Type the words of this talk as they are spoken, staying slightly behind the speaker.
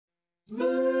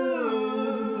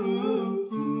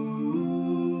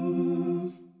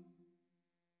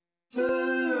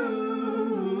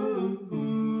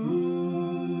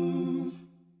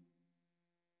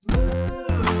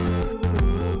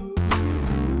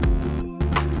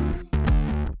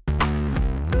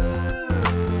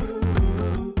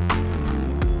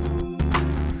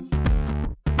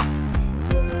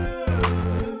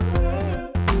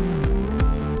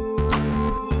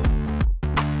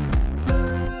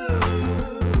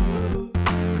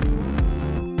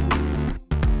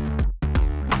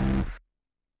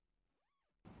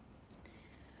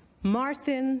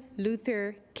Martin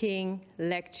Luther King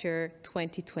Lecture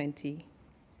 2020.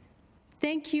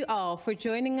 Thank you all for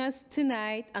joining us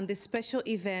tonight on this special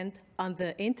event on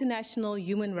the International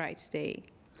Human Rights Day.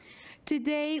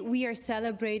 Today we are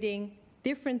celebrating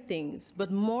different things,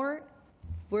 but more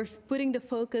we're putting the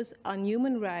focus on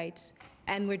human rights,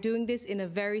 and we're doing this in a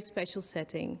very special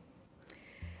setting.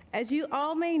 As you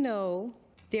all may know,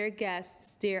 dear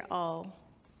guests, dear all,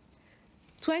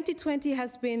 2020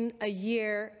 has been a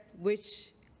year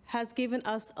which has given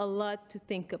us a lot to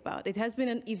think about. It has been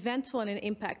an eventful and an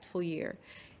impactful year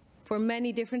for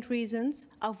many different reasons,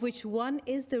 of which one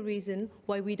is the reason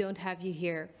why we don't have you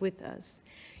here with us.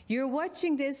 You're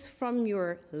watching this from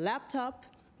your laptop,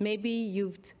 maybe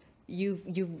you've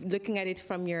looking at it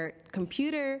from your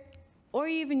computer or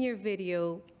even your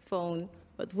video phone,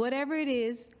 but whatever it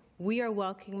is, we are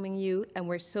welcoming you and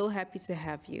we're so happy to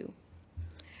have you.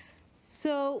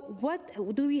 So what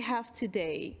do we have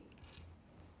today?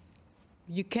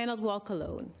 You cannot walk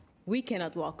alone. We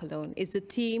cannot walk alone. It's the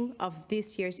theme of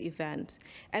this year's event.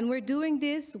 And we're doing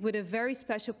this with a very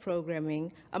special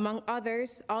programming. Among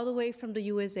others, all the way from the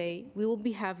USA, we will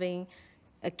be having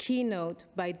a keynote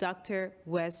by Dr.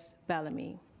 Wes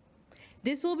Bellamy.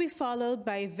 This will be followed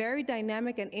by a very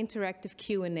dynamic and interactive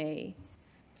Q&A,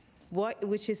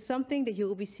 which is something that you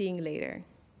will be seeing later.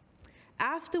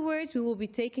 Afterwards, we will be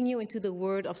taking you into the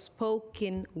world of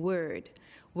spoken word,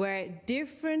 where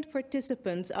different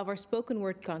participants of our spoken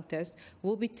word contest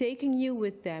will be taking you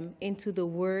with them into the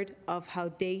word of how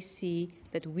they see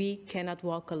that we cannot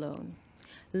walk alone.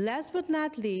 Last but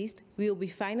not least, we will be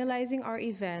finalizing our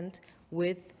event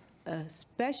with a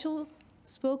special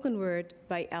spoken word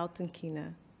by Elten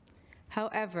Kiene.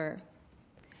 However,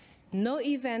 no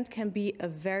event can be a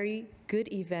very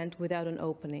good event without an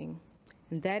opening.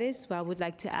 And that is why I would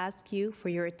like to ask you for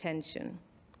your attention.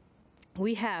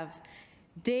 We have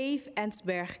Dave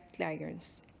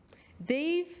Ensberg-Kleigers.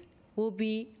 Dave will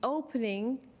be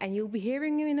opening, and you'll be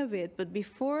hearing him in a bit, but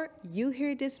before you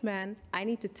hear this man, I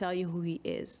need to tell you who he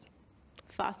is.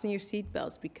 Fasten your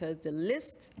seatbelts because the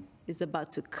list is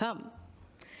about to come.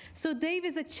 So Dave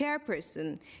is a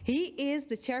chairperson. He is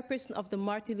the chairperson of the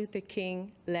Martin Luther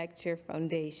King Lecture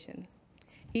Foundation.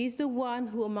 He's the one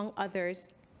who, among others,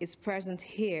 is present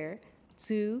here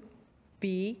to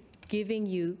be giving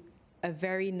you a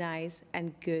very nice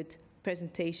and good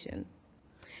presentation.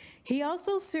 He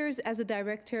also serves as a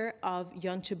director of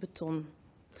Jantje Beton,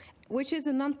 which is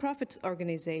a nonprofit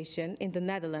organization in the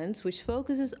Netherlands which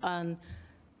focuses on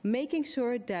making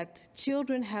sure that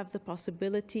children have the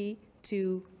possibility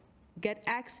to get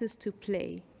access to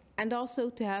play and also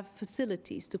to have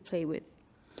facilities to play with.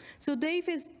 So Dave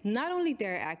is not only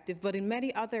there active, but in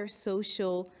many other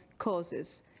social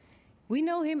causes. We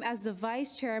know him as the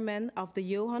vice chairman of the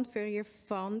Johan Verrier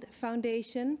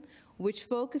Foundation, which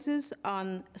focuses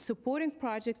on supporting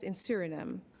projects in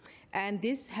Suriname. And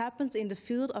this happens in the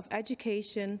field of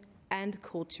education and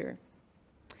culture.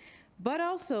 But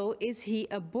also is he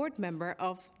a board member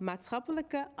of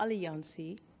Maatschappelijke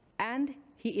Alliantie, and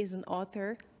he is an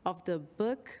author of the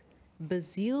book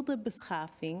Bezielde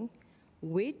Beschaving,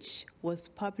 which was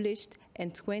published in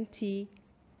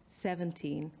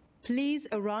 2017. Please,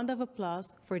 a round of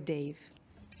applause for Dave.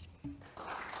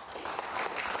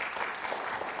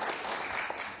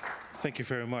 Thank you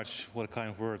very much. What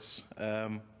kind words.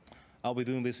 I'll be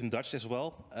doing this in Dutch as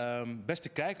well. Beste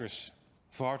kijkers,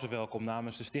 van harte welkom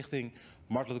namens de stichting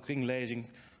Martin Luther King lezing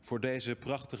voor deze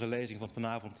prachtige lezing van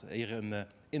vanavond hier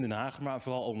in Den Haag, maar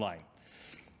vooral online.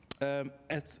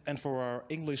 And for our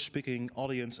English-speaking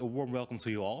audience, a warm welcome to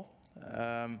you all.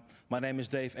 My name is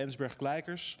Dave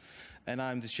Ensberg-Kleigers, and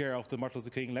I'm the chair of the Martin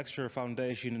Luther King Lecture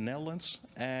Foundation in the Netherlands.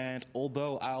 And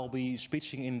although I'll be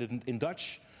speaking in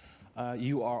Dutch,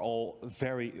 you are all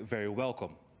very, very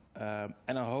welcome.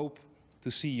 And I hope to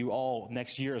see you all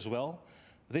next year as well.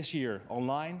 This year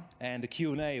online, and the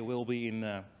Q&A will be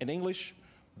in English.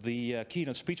 The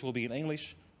keynote speech will be in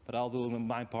English, but I'll do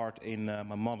my part in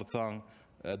my mother tongue,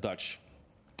 Dutch.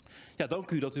 Ja,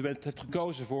 dank u dat u heeft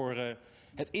gekozen voor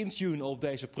het intunen op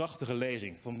deze prachtige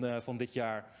lezing van dit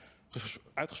jaar.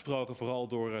 Uitgesproken vooral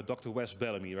door Dr. Wes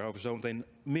Bellamy, waarover zometeen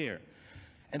meer.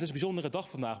 En het is een bijzondere dag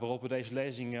vandaag waarop we deze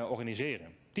lezing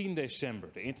organiseren. 10 december,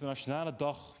 de internationale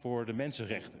dag voor de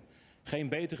mensenrechten. Geen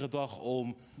betere dag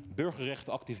om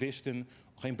burgerrechtenactivisten,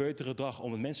 geen betere dag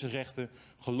om het mensenrechten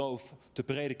geloof te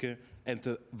prediken en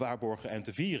te waarborgen en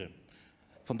te vieren.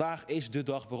 Vandaag is de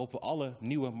dag waarop we alle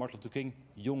nieuwe Martin Luther King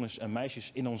jongens en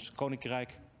meisjes in ons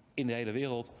koninkrijk, in de hele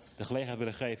wereld, de gelegenheid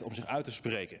willen geven om zich uit te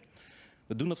spreken.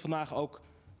 We doen dat vandaag ook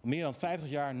meer dan 50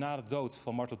 jaar na de dood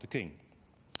van Martin Luther King.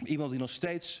 Iemand die nog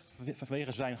steeds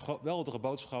vanwege zijn geweldige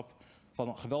boodschap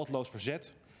van geweldloos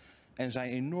verzet en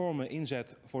zijn enorme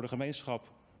inzet voor de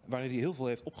gemeenschap, waarin hij heel veel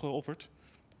heeft opgeofferd,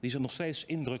 die zich nog steeds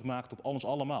indruk maakt op ons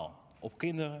allemaal. Op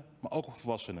kinderen, maar ook op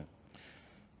volwassenen.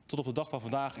 Tot op de dag van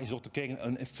vandaag is Dr. King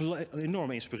een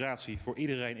enorme inspiratie voor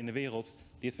iedereen in de wereld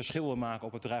die het verschil wil maken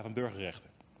op het terrein van burgerrechten.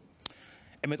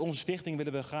 En met onze stichting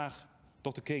willen we graag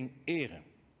Dr. King eren.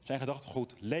 Zijn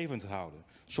gedachtegoed levend houden.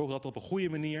 Zorgen dat we op een goede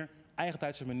manier,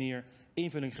 eigentijdse manier,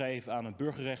 invulling geven aan een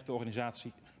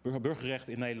burgerrechtenorganisatie,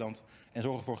 burgerrechten in Nederland. En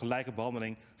zorgen voor gelijke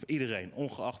behandeling voor iedereen,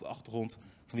 ongeacht de achtergrond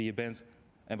van wie je bent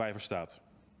en waar je voor staat.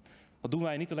 Dat doen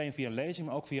wij niet alleen via een lezing,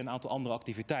 maar ook via een aantal andere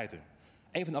activiteiten.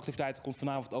 Een van de activiteiten komt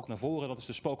vanavond ook naar voren, dat is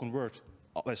de spoken word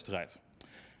wedstrijd.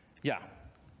 Ja,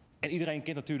 en iedereen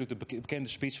kent natuurlijk de bekende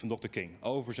speech van Dr. King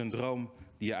over zijn droom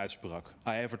die hij uitsprak. I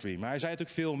have a dream. Maar hij zei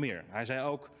natuurlijk veel meer. Hij zei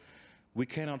ook, we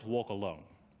cannot walk alone.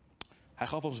 Hij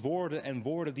gaf ons woorden en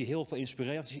woorden die heel veel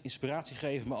inspiratie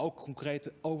geven, maar ook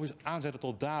concreet aanzetten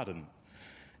tot daden.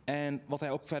 En wat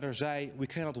hij ook verder zei, we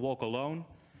cannot walk alone.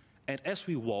 And as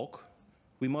we walk,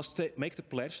 we must make the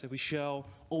pledge that we shall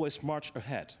always march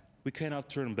ahead. We cannot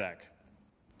turn back.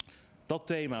 Dat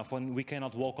thema van we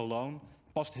cannot walk alone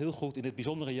past heel goed in dit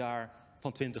bijzondere jaar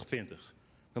van 2020.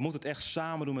 We moeten het echt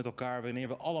samen doen met elkaar wanneer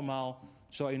we allemaal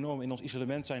zo enorm in ons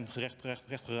isolement zijn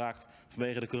terecht geraakt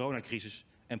vanwege de coronacrisis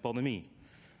en pandemie.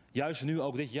 Juist nu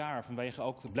ook dit jaar vanwege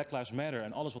ook de Black Lives Matter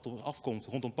en alles wat op ons afkomt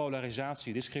rondom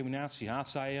polarisatie, discriminatie,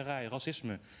 haatzaaierij,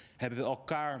 racisme, hebben we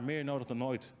elkaar meer nodig dan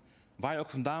ooit. Waar je ook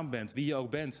vandaan bent, wie je ook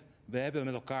bent, we hebben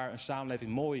met elkaar een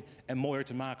samenleving mooi en mooier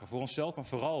te maken. Voor onszelf, maar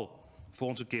vooral voor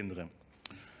onze kinderen.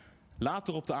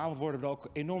 Later op de avond worden we er ook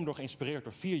enorm door geïnspireerd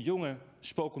door 4 jonge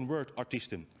spoken word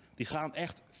artiesten. Die gaan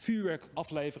echt vuurwerk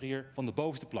afleveren hier van de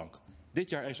bovenste plank. Dit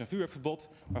jaar is een vuurwerkverbod,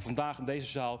 maar vandaag in deze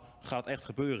zaal gaat het echt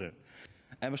gebeuren.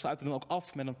 En we sluiten dan ook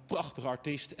af met een prachtige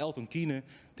artiest, Elten Kiene,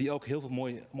 die ook heel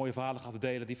veel mooie verhalen gaat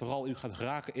delen, die vooral u gaat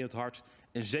raken in het hart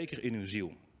en zeker in uw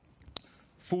ziel.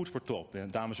 Food for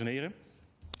thought, dames en heren.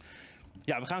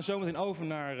 Ja, we gaan zo meteen over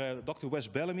naar Dr.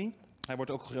 Wes Bellamy. Hij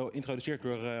wordt ook geïntroduceerd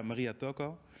door Maria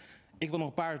Toko. Ik wil nog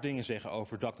een paar dingen zeggen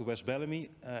over Dr. Wes Bellamy.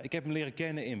 Ik heb hem leren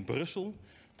kennen in Brussel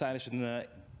tijdens een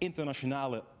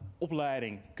internationale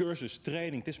opleiding, cursus,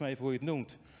 training, het is maar even hoe je het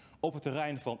noemt, op het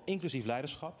terrein van inclusief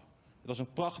leiderschap. Het was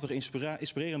een prachtige,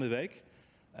 inspirerende week.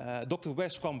 Dr.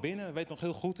 Wes kwam binnen, weet nog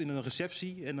heel goed, in een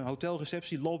receptie, in een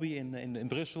hotelreceptie, lobby in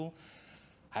Brussel.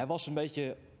 Hij was een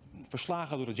beetje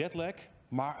verslagen door de jetlag,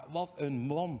 maar wat een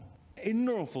man.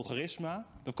 Enorm veel charisma.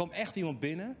 Er kwam echt iemand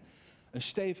binnen, een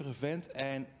stevige vent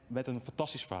en met een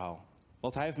fantastisch verhaal.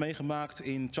 Wat hij heeft meegemaakt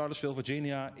in Charlottesville,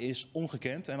 Virginia is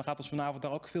ongekend en we gaan ons vanavond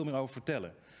daar ook veel meer over vertellen.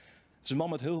 Het is een man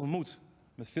met heel veel moed,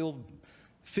 met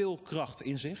veel kracht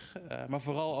in zich, maar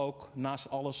vooral ook naast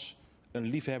alles een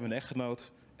liefhebbende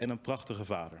echtgenoot en een prachtige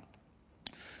vader.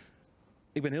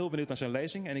 Ik ben heel benieuwd naar zijn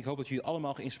lezing en ik hoop dat jullie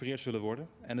allemaal geïnspireerd zullen worden.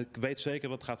 En ik weet zeker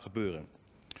dat het gaat gebeuren.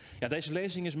 Ja, deze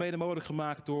lezing is mede mogelijk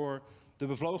gemaakt door de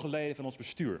bevlogen leden van ons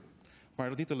bestuur. Maar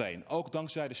dat niet alleen. Ook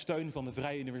dankzij de steun van de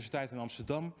Vrije Universiteit in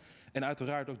Amsterdam en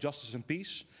uiteraard ook Justice and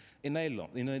Peace in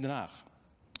Nederland, in Den Haag.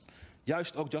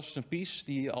 Juist ook Justice and Peace,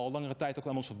 die al langere tijd ook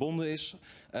aan ons verbonden is,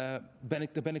 daar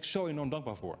ben ik zo enorm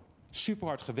dankbaar voor. Super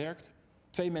hard gewerkt.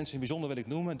 2 mensen in bijzonder wil ik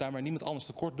noemen, daarmee niemand anders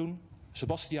tekort doen.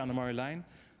 Sebastiaan en Marjolein.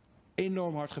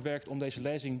 Enorm hard gewerkt om deze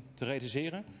lezing te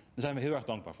realiseren. Daar zijn we heel erg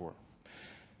dankbaar voor.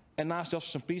 En naast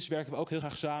Justice and Peace werken we ook heel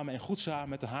graag samen en goed samen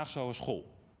met de Haagse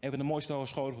Hogeschool. Een van de mooiste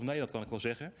hogescholen van Nederland, kan ik wel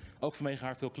zeggen. Ook vanwege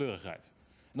haar veelkleurigheid.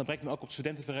 En dat brengt me ook op de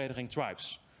studentenvereniging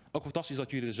Tribez. Ook fantastisch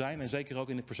dat jullie er zijn. En zeker ook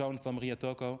in de persoon van Maria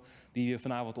Toko, die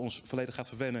vanavond ons volledig gaat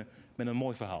verwennen met een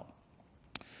mooi verhaal.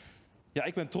 Ja,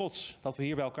 ik ben trots dat we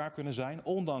hier bij elkaar kunnen zijn,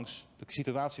 ondanks de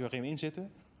situatie waarin we in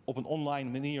zitten. Op een online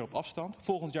manier op afstand.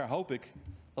 Volgend jaar hoop ik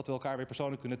dat we elkaar weer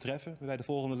persoonlijk kunnen treffen bij de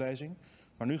volgende lezing.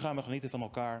 Maar nu gaan we genieten van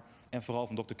elkaar en vooral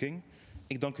van Dr. King.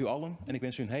 Ik dank u allen en ik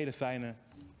wens u een hele fijne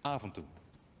avond toe.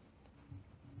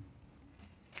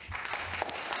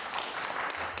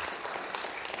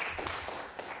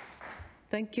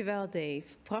 Dankjewel,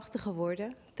 Dave. Prachtige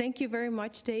woorden. Thank you very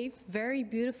much, Dave. Very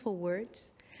beautiful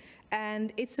words.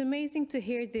 And it's amazing to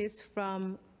hear this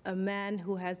from a man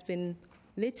who has been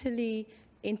literally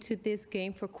into this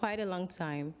game for quite a long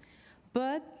time.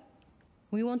 But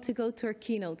we want to go to our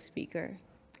keynote speaker.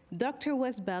 Dr.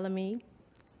 Wes Bellamy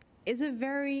is a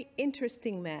very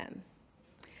interesting man.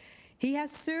 He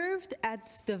has served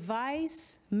as the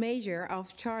Vice Mayor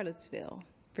of Charlottesville,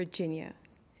 Virginia.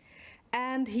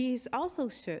 And he's also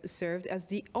served as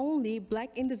the only Black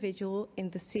individual in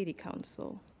the City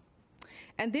Council.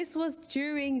 And this was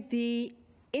during the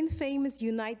infamous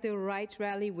Unite the Right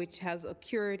rally, which has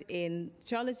occurred in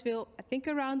Charlottesville, I think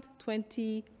around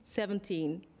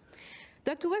 2017.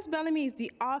 Dr. Wes Bellamy is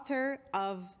the author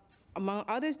of, among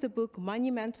others, the book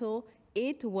Monumental,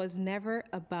 It Was Never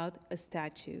About a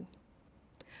Statue.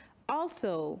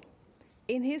 Also,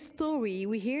 in his story,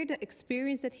 we hear the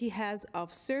experience that he has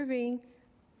of serving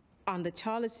on the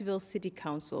Charlottesville City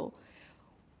Council,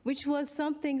 which was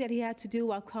something that he had to do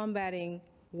while combating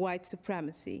white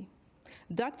supremacy.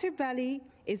 Dr. Bellamy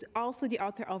is also the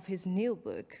author of his new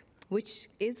book, which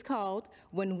is called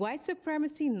When White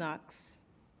Supremacy Knocks,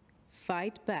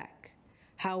 Fight Back: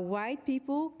 How White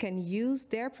People Can Use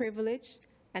Their Privilege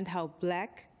and How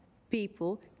Black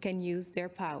People Can Use Their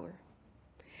Power.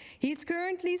 He's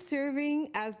currently serving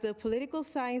as the Political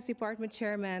Science Department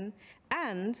Chairman,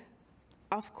 and,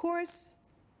 of course,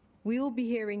 we will be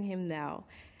hearing him now.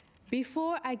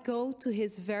 Before I go to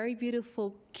his very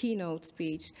beautiful keynote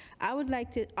speech, I would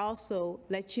like to also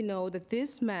let you know that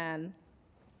this man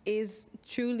is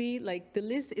truly, like, the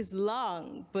list is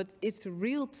long, but it's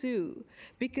real too,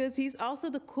 because he's also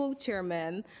the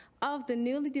co-chairman of the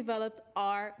newly developed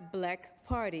Our Black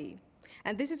Party.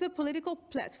 And this is a political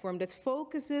platform that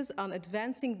focuses on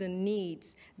advancing the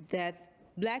needs that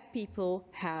Black people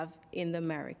have in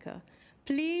America.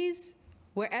 Please,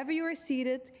 wherever you are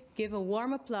seated, give a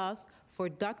warm applause for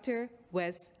Dr.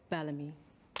 Wes Bellamy.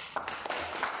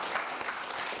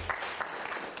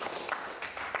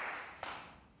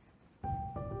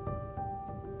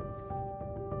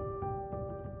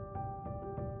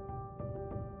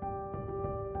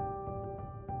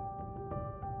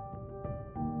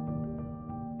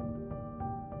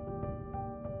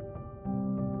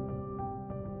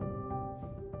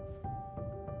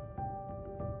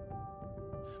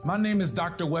 My name is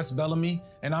Dr. Wes Bellamy,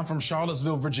 and I'm from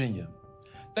Charlottesville, Virginia.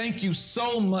 Thank you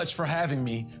so much for having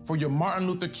me for your Martin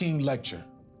Luther King lecture.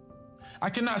 I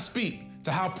cannot speak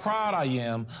to how proud I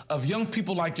am of young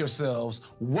people like yourselves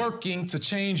working to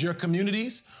change your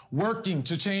communities, working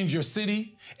to change your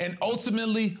city, and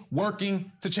ultimately working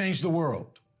to change the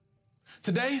world.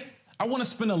 Today, I want to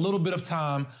spend a little bit of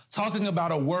time talking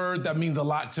about a word that means a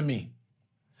lot to me: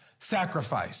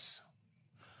 sacrifice.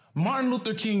 Martin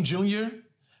Luther King Jr.,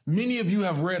 many of you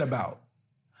have read about,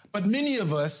 but many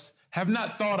of us have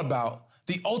not thought about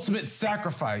the ultimate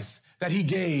sacrifice that he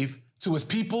gave to his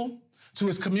people, to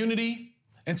his community,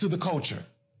 and to the culture.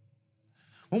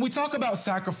 When we talk about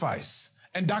sacrifice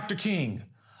and Dr. King,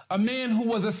 a man who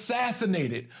was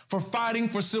assassinated for fighting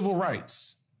for civil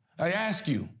rights, I ask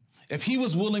you, if he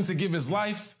was willing to give his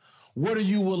life, what are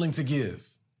you willing to give?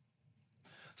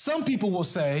 Some people will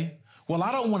say, well,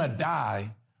 I don't want to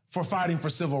die for fighting for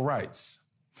civil rights.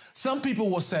 Some people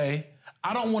will say,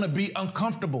 I don't want to be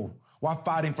uncomfortable while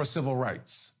fighting for civil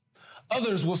rights.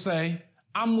 Others will say,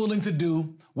 I'm willing to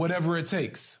do whatever it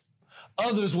takes.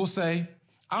 Others will say,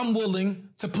 I'm willing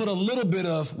to put a little bit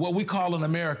of what we call in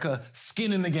America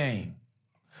skin in the game.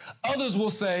 Others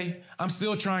will say, I'm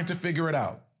still trying to figure it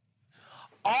out.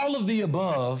 All of the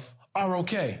above are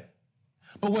okay.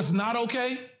 But what's not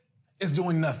okay is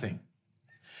doing nothing.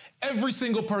 Every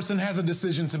single person has a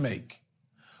decision to make.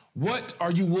 What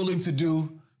are you willing to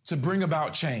do to bring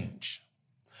about change?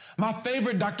 My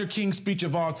favorite Dr. King speech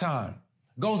of all time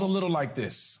goes a little like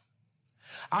this.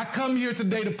 I come here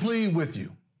today to plead with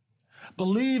you.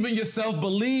 Believe in yourself.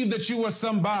 Believe that you are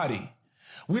somebody.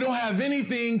 We don't have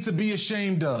anything to be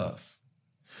ashamed of.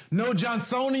 No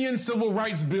Johnsonian civil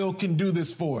rights bill can do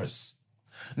this for us.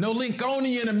 No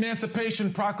Lincolnian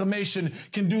Emancipation Proclamation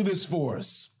can do this for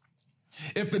us.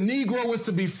 If the Negro is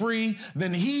to be free,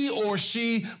 then he or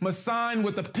she must sign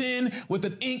with a pen, with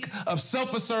an ink of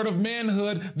self-assertive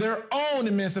manhood, their own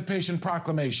Emancipation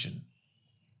Proclamation.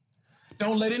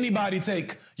 Don't let anybody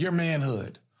take your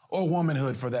manhood or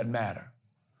womanhood for that matter.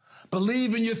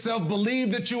 Believe in yourself.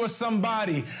 Believe that you are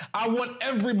somebody. I want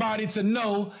everybody to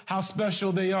know how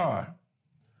special they are.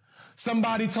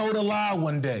 Somebody told a lie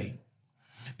one day.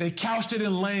 They couched it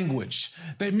in language.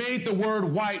 They made the word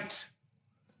white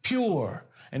pure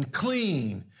and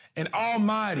clean and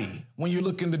almighty when you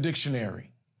look in the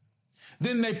dictionary.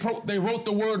 Then they wrote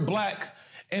the word black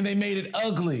and they made it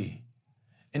ugly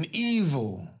and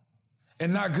evil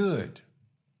and not good.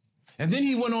 And then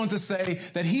he went on to say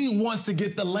that he wants to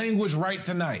get the language right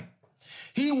tonight.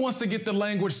 He wants to get the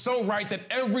language so right that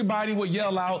everybody would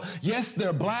yell out, yes,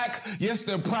 they're black. Yes,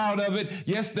 they're proud of it.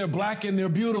 Yes, they're black and they're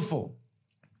beautiful.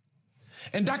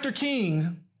 And Dr.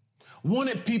 King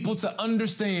wanted people to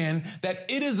understand that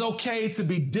it is okay to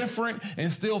be different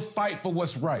and still fight for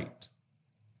what's right.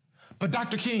 But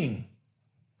Dr. King,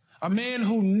 a man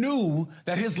who knew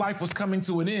that his life was coming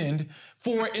to an end,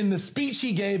 for in the speech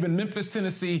he gave in Memphis,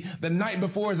 Tennessee, the night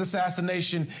before his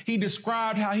assassination, he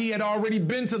described how he had already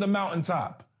been to the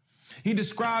mountaintop. He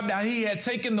described how he had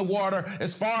taken the water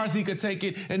as far as he could take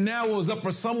it, and now it was up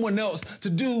for someone else to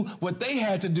do what they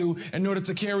had to do in order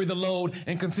to carry the load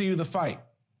and continue the fight.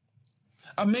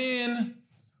 A man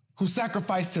who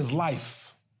sacrificed his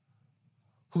life,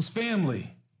 whose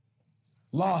family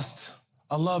lost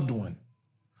a loved one,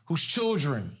 whose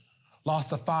children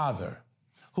lost a father,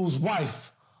 whose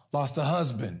wife lost a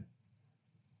husband,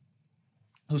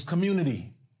 whose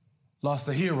community lost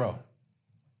a hero.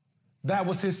 That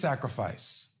was his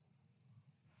sacrifice.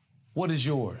 What is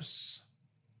yours?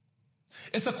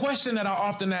 It's a question that I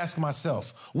often ask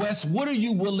myself. Wes, what are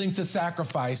you willing to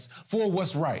sacrifice for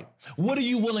what's right? What are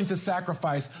you willing to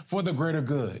sacrifice for the greater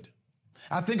good?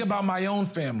 I think about my own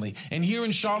family, and here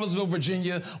in Charlottesville,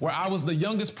 Virginia, where I was the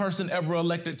youngest person ever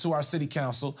elected to our city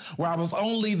council, where I was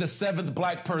only the 7th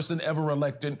black person ever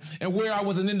elected, and where I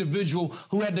was an individual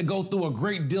who had to go through a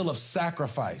great deal of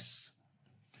sacrifice.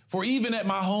 For even at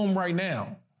my home right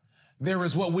now, there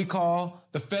is what we call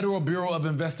the Federal Bureau of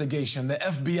Investigation, the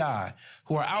FBI,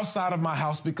 who are outside of my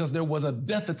house because there was a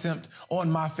death attempt on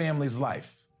my family's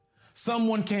life.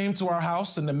 Someone came to our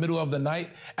house in the middle of the night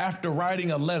after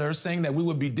writing a letter saying that we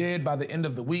would be dead by the end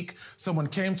of the week. Someone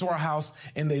came to our house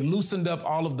and they loosened up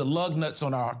all of the lug nuts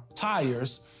on our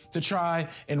tires to try,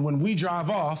 and when we drive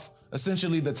off,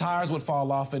 essentially the tires would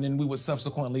fall off and then we would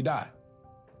subsequently die.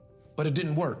 But it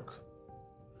didn't work.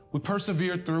 We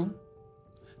persevered through.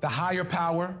 The higher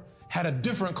power had a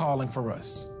different calling for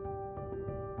us.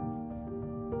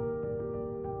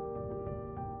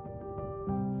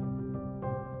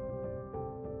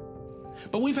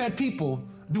 But we've had people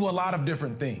do a lot of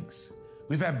different things.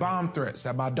 We've had bomb threats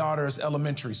at my daughter's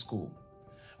elementary school.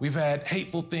 We've had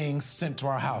hateful things sent to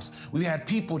our house. We had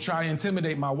people try and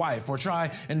intimidate my wife or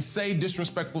try and say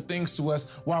disrespectful things to us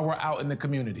while we're out in the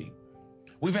community.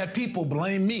 We've had people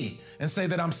blame me and say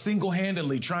that I'm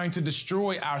single-handedly trying to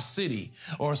destroy our city,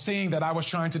 or saying that I was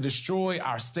trying to destroy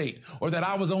our state, or that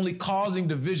I was only causing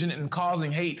division and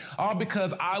causing hate, all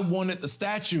because I wanted the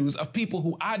statues of people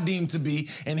who I deemed to be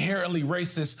inherently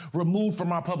racist removed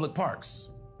from our public parks.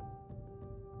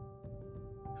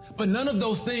 But none of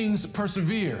those things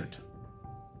persevered.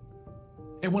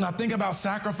 And when I think about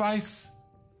sacrifice,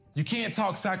 you can't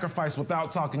talk sacrifice without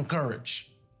talking courage.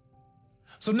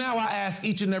 So now I ask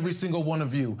each and every single one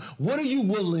of you, what are you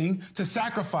willing to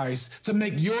sacrifice to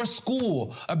make your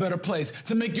school a better place,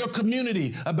 to make your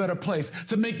community a better place,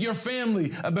 to make your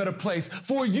family a better place,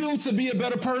 for you to be a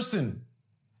better person?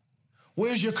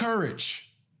 Where's your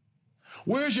courage?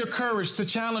 Where's your courage to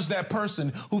challenge that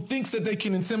person who thinks that they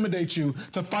can intimidate you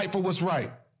to fight for what's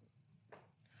right?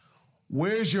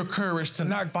 Where's your courage to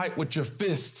not fight with your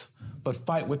fist, but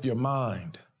fight with your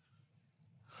mind?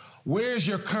 Where's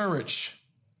your courage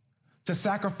to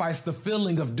sacrifice the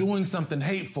feeling of doing something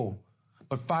hateful,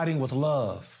 but fighting with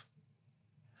love?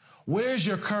 Where's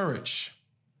your courage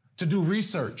to do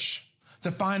research, to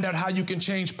find out how you can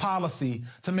change policy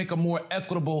to make a more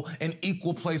equitable and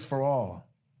equal place for all?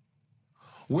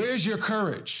 Where's your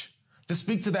courage to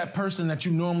speak to that person that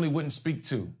you normally wouldn't speak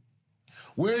to?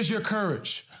 Where's your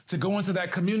courage to go into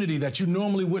that community that you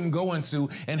normally wouldn't go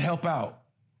into and help out?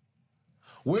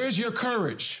 Where's your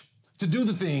courage to do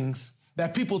the things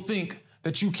that people think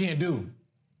that you can't do?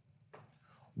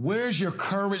 Where's your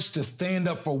courage to stand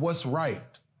up for what's right?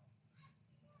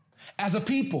 As a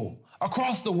people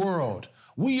across the world,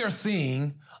 we are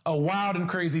seeing a wild and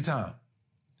crazy time.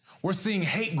 We're seeing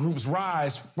hate groups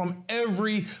rise from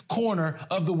every corner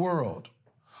of the world.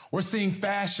 We're seeing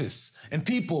fascists and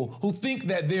people who think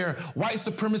that their white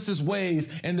supremacist ways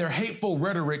and their hateful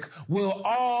rhetoric will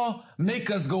all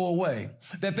make us go away,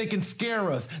 that they can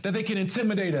scare us, that they can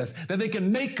intimidate us, that they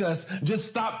can make us just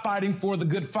stop fighting for the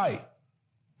good fight.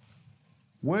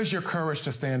 Where's your courage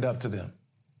to stand up to them?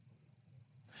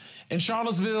 In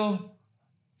Charlottesville,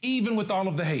 even with all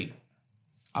of the hate,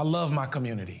 I love my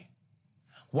community.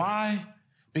 Why?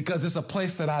 Because it's a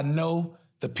place that I know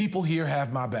the people here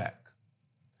have my back.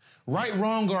 Right,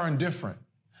 wrong, or indifferent,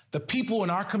 the people in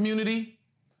our community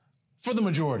for the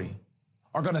majority,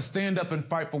 are going to stand up and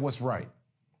fight for what's right.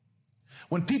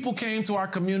 When people came to our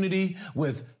community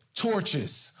with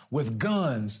torches, with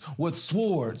guns, with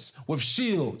swords, with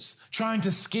shields, trying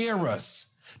to scare us,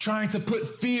 trying to put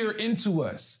fear into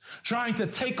us, trying to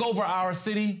take over our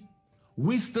city,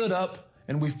 we stood up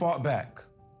and we fought back.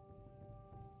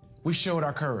 We showed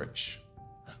our courage.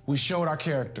 We showed our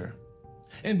character.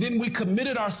 And then we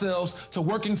committed ourselves to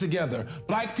working together.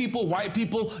 Black people, white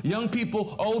people, young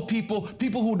people, old people,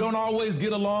 people who don't always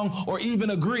get along or even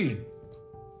agree,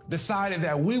 decided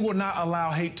that we will not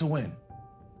allow hate to win.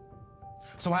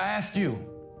 So I ask you,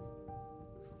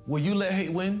 will you let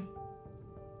hate win?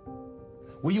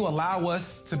 Will you allow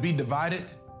us to be divided?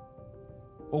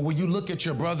 Or will you look at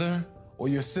your brother or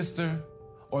your sister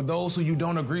or those who you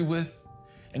don't agree with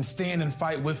and stand and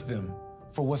fight with them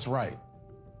for what's right?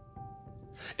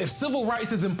 If civil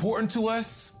rights is important to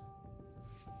us,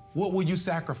 what will you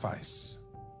sacrifice?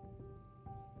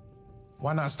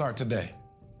 Why not start today?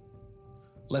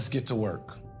 Let's get to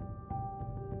work.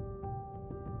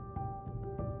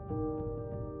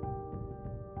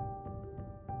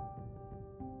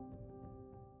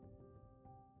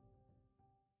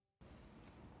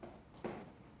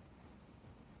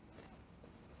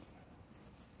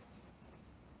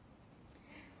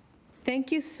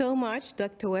 Thank you so much,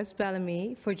 Dr. Wes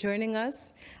Bellamy, for joining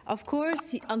us. Of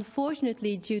course,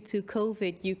 unfortunately, due to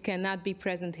COVID, you cannot be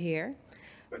present here.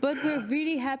 But we're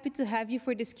really happy to have you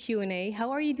for this Q&A.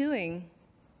 How are you doing?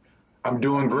 I'm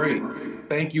doing great.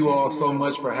 Thank you all so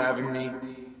much for having me.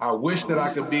 I wish that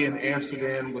I could be in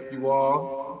Amsterdam with you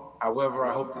all. However,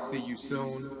 I hope to see you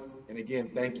soon. And again,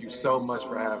 thank you so much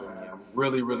for having me. I'm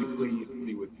really, really pleased to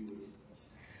be with you.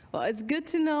 Well, it's good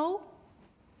to know,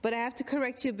 but I have to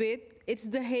correct you a bit. It's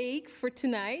The Hague for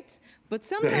tonight, but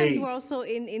sometimes we're also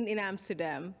in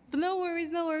Amsterdam. But no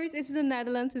worries, no worries. It's the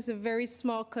Netherlands. It's a very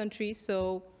small country,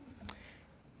 so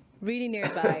really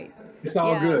nearby. It's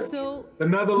all good. So the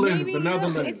Netherlands, maybe, the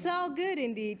Netherlands. It's all good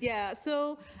indeed, yeah.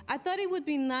 So I thought it would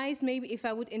be nice maybe if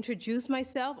I would introduce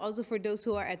myself, also for those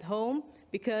who are at home,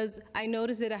 because I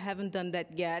noticed that I haven't done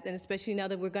that yet, and especially now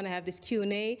that we're gonna have this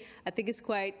Q&A, I think it's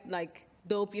quite like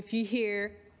dope if you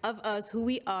hear of us, who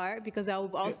we are, because I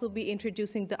will also be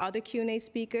introducing the other Q&A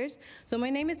speakers. So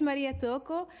my name is Maria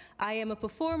Toko. I am a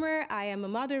performer, I am a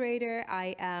moderator,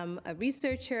 I am a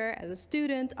researcher as a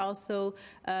student, also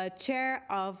chair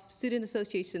of Student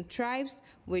Association Tribez,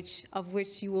 of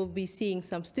which you will be seeing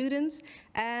some students.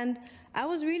 And I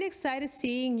was really excited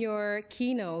seeing your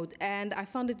keynote, and I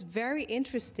found it very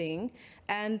interesting.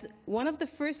 And one of the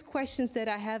first questions that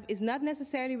I have is not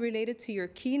necessarily related to your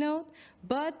keynote,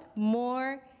 but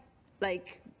more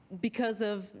like because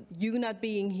of you not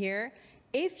being here.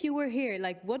 If you were here,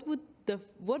 like what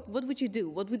would you do?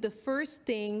 What would the first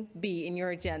thing be in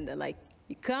your agenda? Like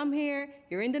you come here,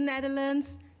 you're in the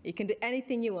Netherlands, you can do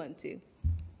anything you want to.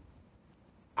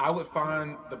 I would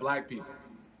find the Black people.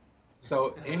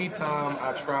 So anytime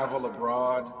I travel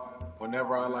abroad,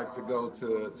 whenever I like to go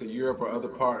to Europe or other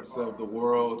parts of the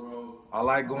world, I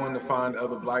like going to find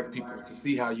other Black people to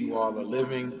see how you all are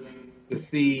living, to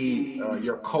see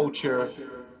your culture.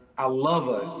 I love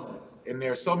us. And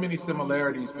there are so many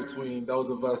similarities between those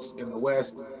of us in the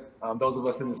West, those of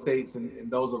us in the States,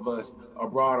 and those of us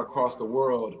abroad across the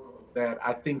world, that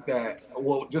I think that,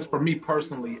 well, just for me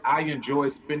personally, I enjoy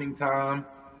spending time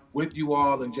with you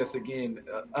all and just, again,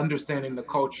 understanding the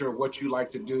culture, what you like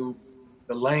to do,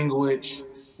 the language,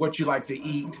 what you like to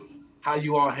eat, how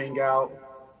you all hang out,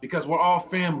 because we're all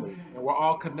family and we're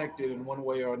all connected in one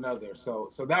way or another. So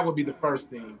that would be the first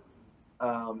thing.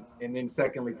 And then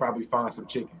secondly, probably find some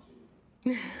chicken.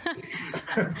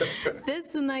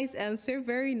 That's a nice answer.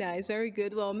 Very nice. Very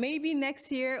good. Well, maybe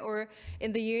next year or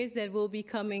in the years that will be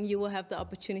coming, you will have the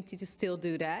opportunity to still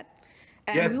do that.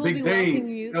 And yes, we will Big be Dave.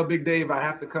 welcoming you. No, Big Dave, I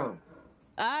have to come.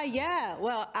 Yeah.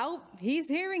 Well, he's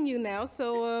hearing you now,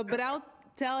 so but I'll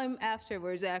tell him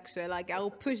afterwards. Actually, like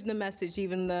I'll push the message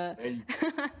even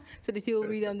so that he will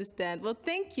really understand. Well,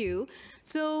 thank you.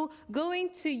 So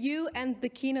going to you and the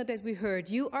keynote that we heard,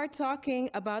 you are talking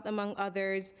about, among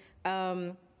others,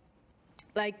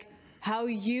 like how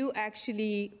you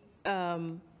actually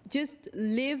just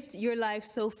lived your life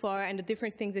so far and the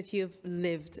different things that you've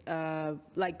lived,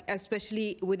 like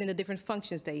especially within the different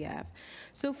functions that you have.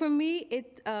 So for me,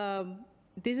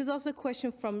 this is also a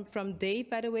question from Dave,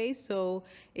 by the way. So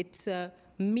it's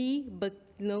me, but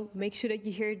make sure that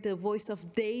you hear the voice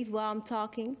of Dave while I'm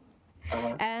talking.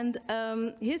 And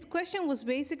his question was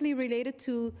basically related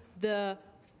to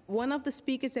one of the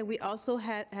speakers that we also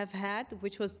have had,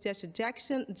 which was Jesse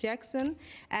Jackson,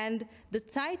 and the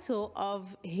title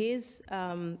of his,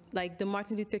 like the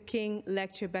Martin Luther King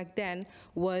lecture back then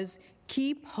was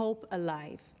Keep Hope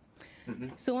Alive.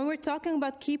 So when we're talking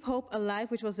about Keep Hope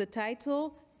Alive, which was the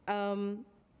title,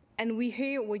 and we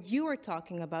hear what you were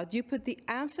talking about, you put the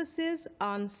emphasis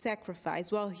on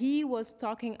sacrifice while he was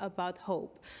talking about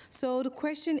hope. So the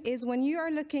question is, when you are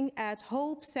looking at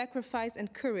hope, sacrifice,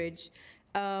 and courage,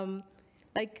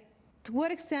 like, to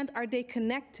what extent are they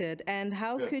connected, and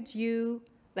how could you,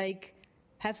 like,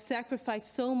 have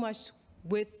sacrificed so much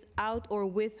without or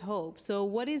with hope? So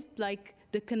what is, like,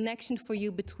 the connection for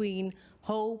you between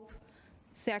hope,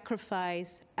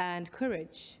 sacrifice, and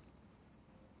courage?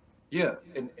 Yeah,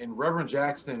 and Reverend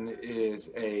Jackson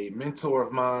is a mentor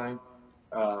of mine.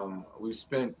 We've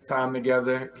spent time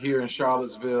together here in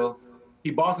Charlottesville.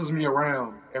 He bosses me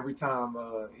around every time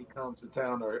he comes to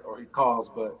town or he calls,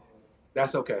 but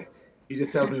that's okay. He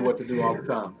just tells me what to do all the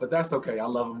time, but that's okay. I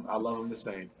love him. I love him the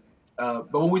same.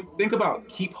 But when we think about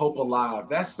Keep Hope Alive,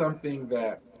 that's something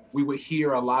that we would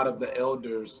hear a lot of the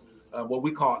elders, what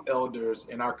we call elders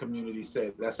in our community,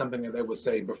 say. That's something that they would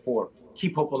say before.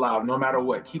 Keep hope alive, no matter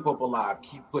what. Keep hope alive.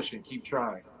 Keep pushing. Keep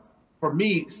trying. For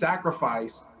me,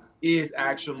 sacrifice is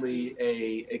actually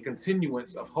a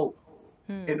continuance of hope.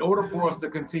 In order for us to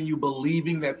continue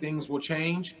believing that things will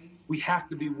change, we have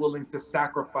to be willing to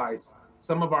sacrifice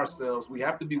some of ourselves. We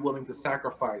have to be willing to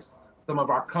sacrifice some of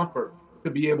our comfort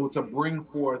to be able to bring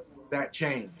forth that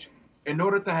change. In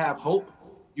order to have hope,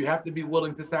 you have to be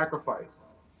willing to sacrifice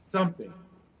something.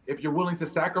 If you're willing to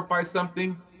sacrifice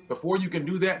something, before you can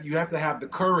do that, you have to have the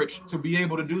courage to be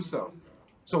able to do so.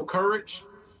 So courage,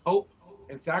 hope,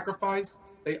 and sacrifice,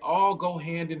 they all go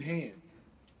hand in hand.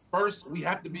 First, we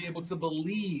have to be able to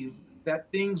believe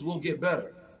that things will get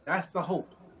better. That's the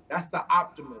hope. That's the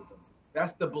optimism.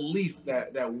 That's the belief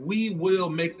that we will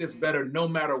make this better no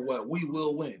matter what. We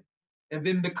will win. And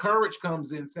then the courage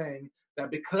comes in saying that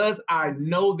because I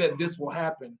know that this will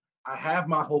happen, I have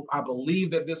my hope, I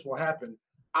believe that this will happen,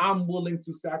 I'm willing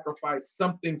to sacrifice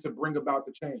something to bring about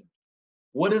the change.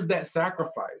 What is that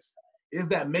sacrifice? Is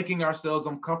that making ourselves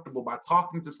uncomfortable by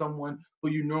talking to someone who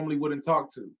you normally wouldn't talk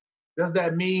to? Does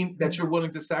that mean that you're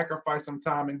willing to sacrifice some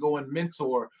time and go and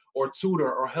mentor or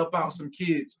tutor or help out some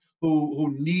kids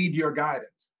who need your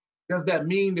guidance? Does that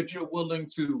mean that you're willing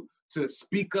to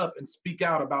speak up and speak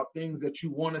out about things that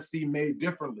you want to see made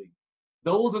differently?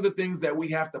 Those are the things that we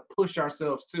have to push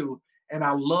ourselves to. And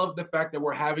I love the fact that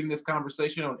we're having this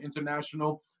conversation on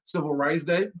International Civil Rights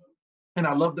Day. And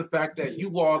I love the fact that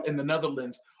you all in the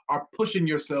Netherlands are pushing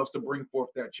yourselves to bring forth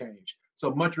that change.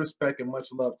 So much respect and much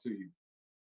love to you.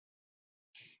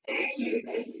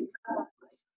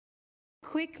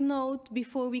 Quick note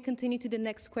before we continue to the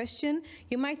next question.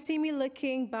 You might see me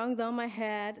looking, bowing down my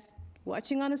head,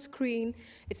 watching on a screen.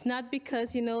 It's not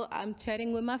because, you know, I'm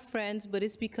chatting with my friends, but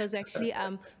it's because actually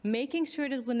I'm making sure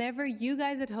that whenever you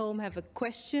guys at home have a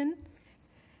question,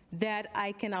 that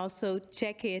I can also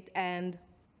check it. And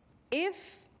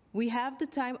if we have the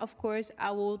time, of course, I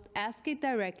will ask it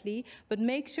directly, but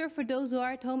make sure for those who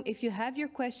are at home, if you have your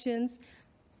questions,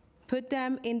 put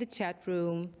them in the chat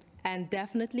room, and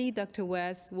definitely Dr.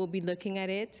 Wes will be looking at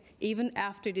it even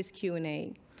after this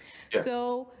Q&A. Yes.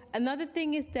 So another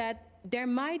thing is that there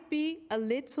might be a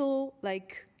little,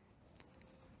 like,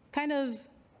 kind of,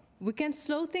 we can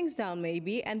slow things down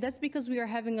maybe, and that's because we are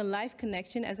having a live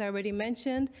connection. As I already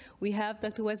mentioned, we have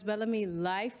Dr. Wes Bellamy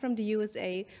live from the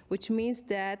USA, which means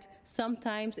that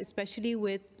sometimes, especially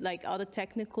with like all the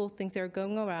technical things that are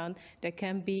going around, there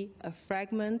can be a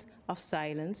fragment of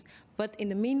silence. But in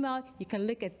the meanwhile, you can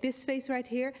look at this face right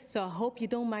here, so I hope you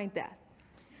don't mind that.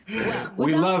 Well,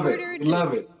 we love it. We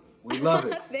love it. We love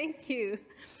it. Thank you.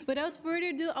 Without further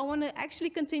ado, I want to actually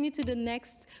continue to the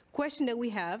next question that we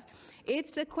have.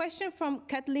 It's a question from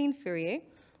Kathleen Ferrier.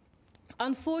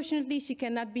 Unfortunately, she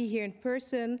cannot be here in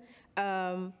person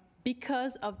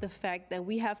because of the fact that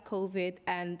we have COVID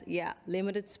and, yeah,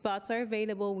 limited spots are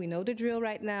available. We know the drill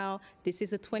right now. This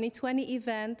is a 2020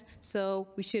 event, so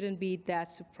we shouldn't be that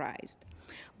surprised.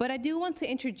 But I do want to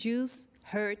introduce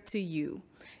her to you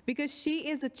because she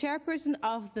is the chairperson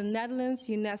of the Netherlands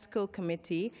UNESCO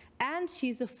Committee and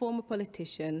she's a former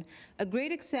politician, a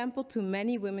great example to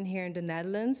many women here in the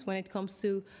Netherlands when it comes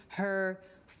to her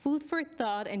food for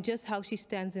thought and just how she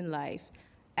stands in life.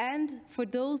 And for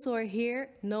those who are here,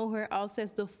 know her also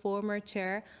as the former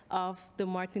chair of the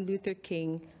Martin Luther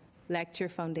King Lecture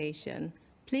Foundation.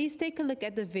 Please take a look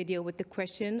at the video with the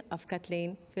question of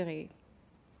Kathleen Ferrier.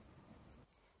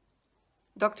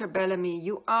 Dr. Bellamy,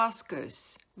 you ask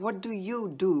us, what do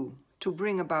you do to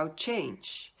bring about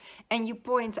change. And you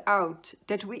point out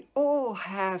that we all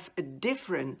have a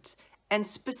different and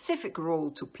specific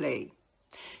role to play.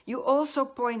 You also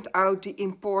point out the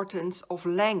importance of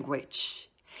language.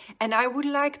 And I would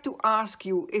like to ask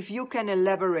you if you can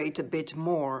elaborate a bit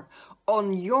more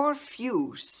on your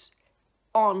views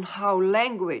on how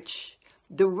language,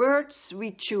 the words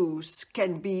we choose,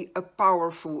 can be a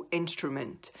powerful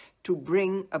instrument to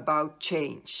bring about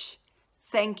change.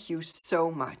 Thank you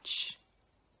so much.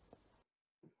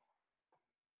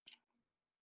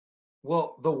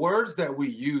 Well, the words that we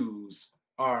use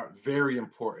are very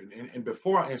important. And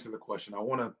before I answer the question, I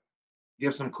want to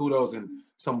give some kudos and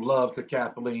some love to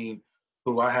Kathleen,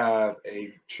 who I have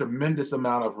a tremendous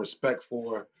amount of respect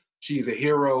for. She's a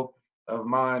hero of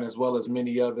mine as well as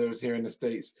many others here in the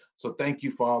States. So thank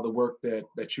you for all the work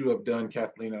that you have done,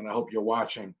 Kathleen, and I hope you're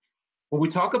watching. When we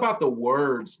talk about the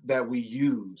words that we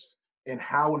use and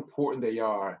how important they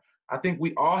are, I think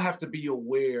we all have to be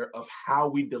aware of how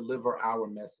we deliver our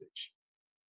message.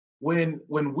 When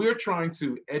we're trying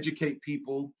to educate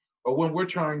people, or when we're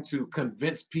trying to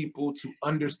convince people to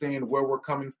understand where we're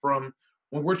coming from,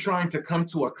 when we're trying to come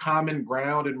to a common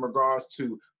ground in regards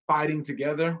to fighting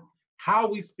together, how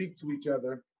we speak to each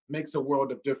other makes a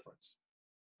world of difference.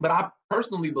 But I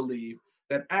personally believe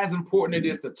that as important it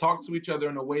is to talk to each other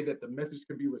in a way that the message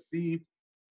can be received,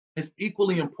 it's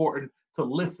equally important to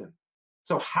listen.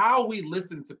 So how we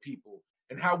listen to people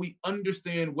and how we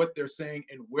understand what they're saying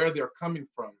and where they're coming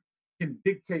from can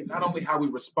dictate not only how we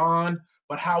respond,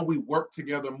 but how we work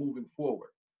together moving forward.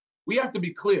 We have to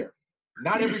be clear.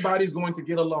 Not everybody's going to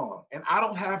get along, and I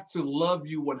don't have to love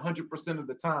you 100% of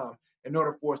the time in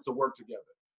order for us to work together.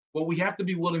 What we have to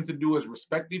be willing to do is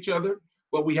respect each other.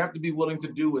 What we have to be willing to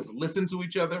do is listen to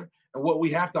each other. And what we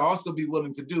have to also be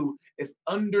willing to do is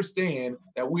understand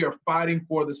that we are fighting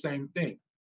for the same thing.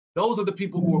 Those are the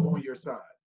people who are on your side.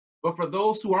 But for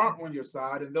those who aren't on your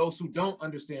side and those who don't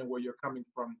understand where you're coming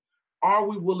from, are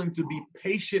we willing to be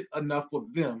patient enough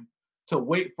with them to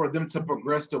wait for them to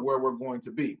progress to where we're going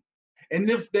to be? And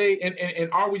if they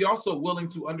and are we also willing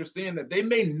to understand that they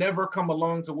may never come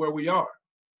along to where we are?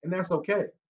 And that's okay.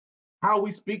 How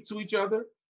we speak to each other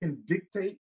can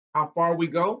dictate how far we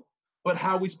go, but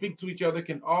how we speak to each other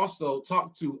can also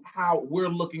talk to how we're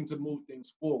looking to move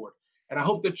things forward. And I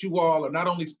hope that you all are not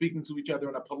only speaking to each other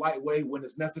in a polite way when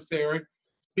it's necessary,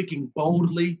 speaking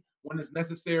boldly when it's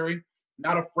necessary,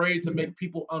 not afraid to make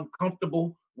people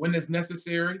uncomfortable when it's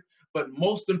necessary, but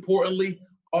most importantly,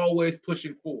 always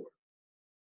pushing forward.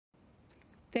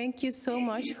 Thank you so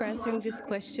much for answering this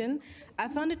question. I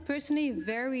found it personally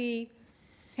very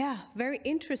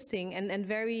interesting and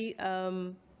very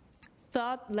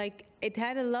like it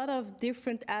had a lot of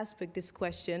different aspects, this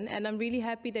question, and I'm really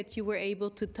happy that you were able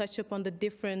to touch upon the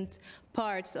different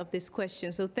parts of this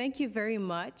question. So thank you very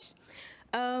much.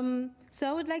 So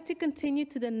I would like to continue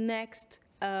to the next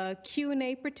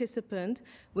Q&A participant,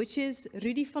 which is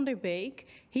Rudy van der Beek.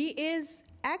 He is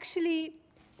actually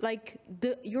like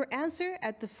your answer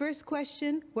at the first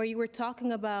question where you were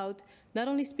talking about not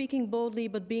only speaking boldly,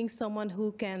 but being someone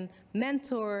who can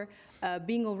mentor,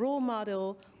 being a role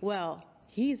model. Well,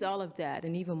 he's all of that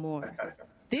and even more.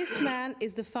 This man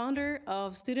is the founder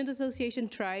of Student Association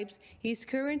Tribez. He's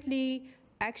currently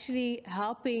actually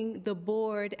helping the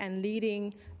board and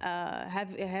leading,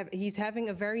 he's having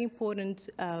a very important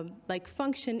like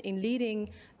function in leading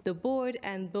the board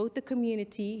and both the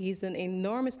community. He's an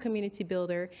enormous community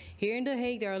builder. Here in The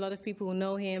Hague, there are a lot of people who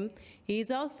know him.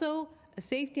 He's also a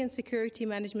safety and security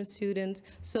management student.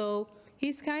 So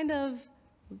he's kind of,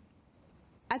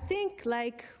 I think,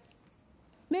 like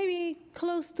maybe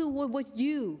close to what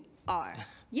you are.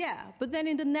 Yeah, but then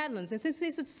in the Netherlands. And since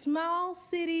it's a small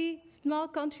city, small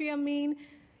country, I mean,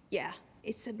 yeah,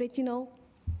 it's a bit, you know,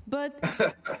 but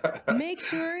make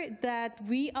sure that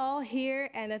we all here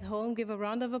and at home give a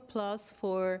round of applause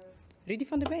for Rudy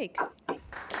van der Beek.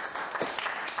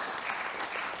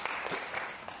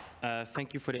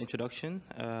 Thank you for the introduction.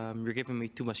 You're giving me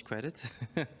too much credit.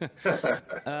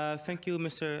 Thank you,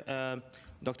 Mr.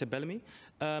 Dr. Bellamy.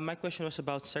 My question was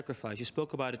about sacrifice. You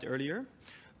spoke about it earlier.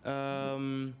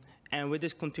 And with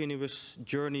this continuous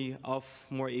journey of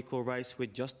more equal rights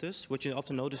with justice, what you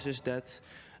often notice is that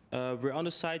we're on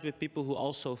the side with people who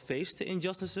also face the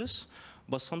injustices,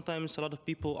 but sometimes a lot of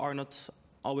people are not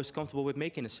always comfortable with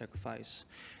making a sacrifice.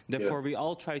 Therefore, we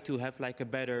all try to have like a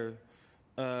better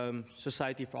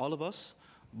society for all of us,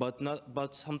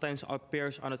 but sometimes our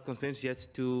peers are not convinced yet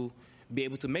to be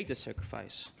able to make the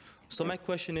sacrifice. So my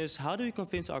question is, how do we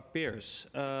convince our peers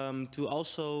to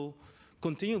also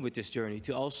continue with this journey,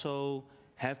 to also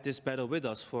have this battle with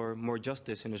us for more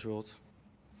justice in this world?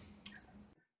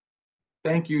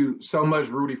 Thank you so much,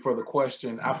 Rudy, for the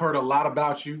question. I've heard a lot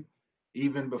about you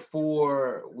even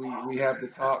before we have the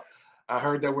talk. I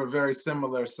heard that we're very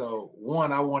similar. So,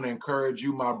 one, I want to encourage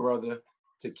you, my brother,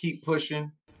 to keep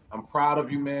pushing. I'm proud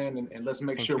of you, man, and let's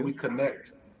make Thank sure you. we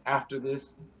connect after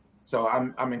this. So,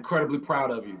 I'm incredibly proud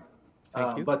of you.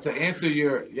 Thank you. But to answer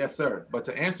your yes, sir. But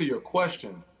to answer your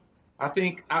question, I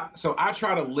think I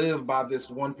try to live by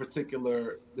this one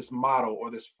particular this model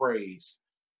or this phrase.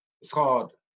 It's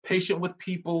called patient with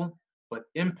people, but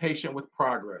impatient with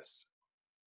progress.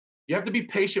 You have to be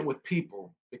patient with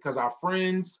people because our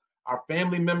friends, our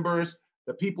family members,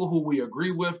 the people who we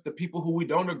agree with, the people who we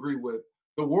don't agree with,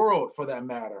 the world for that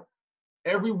matter,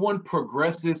 everyone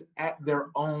progresses at their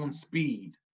own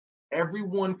speed.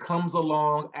 Everyone comes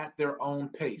along at their own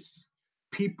pace.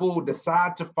 People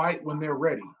decide to fight when they're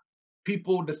ready.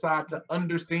 People decide to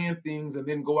understand things and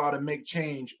then go out and make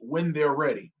change when they're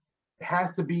ready. It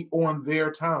has to be on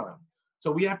their time.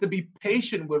 So we have to be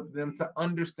patient with them to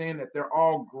understand that they're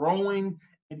all growing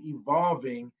and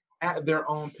evolving at their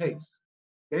own pace.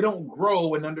 They don't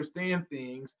grow and understand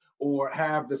things or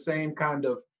have the same kind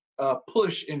of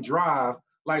push and drive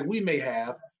like we may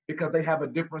have because they have a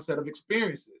different set of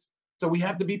experiences. So we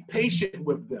have to be patient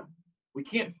with them. We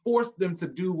can't force them to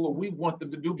do what we want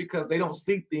them to do because they don't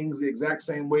see things the exact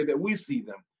same way that we see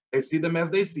them. They see them as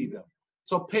they see them.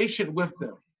 So patient with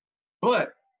them.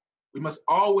 But we must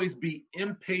always be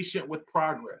impatient with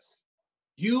progress.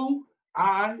 You,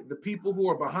 I, the people who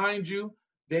are behind you,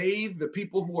 Dave, the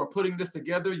people who are putting this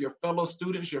together, your fellow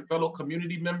students, your fellow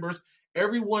community members,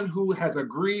 everyone who has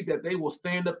agreed that they will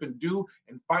stand up and do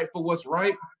and fight for what's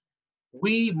right,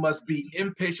 we must be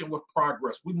impatient with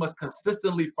progress. We must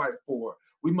consistently fight for.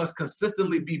 We must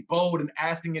consistently be bold in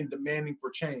asking and demanding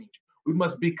for change. We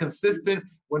must be consistent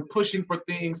when pushing for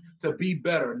things to be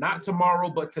better, not tomorrow,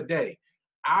 but today.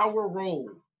 Our role,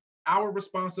 our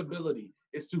responsibility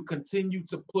is to continue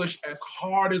to push as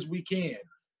hard as we can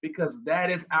because that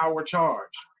is our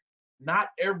charge. Not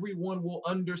everyone will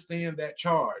understand that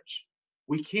charge.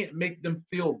 We can't make them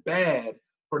feel bad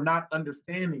for not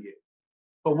understanding it.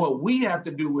 But what we have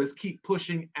to do is keep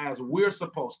pushing as we're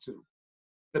supposed to.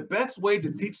 The best way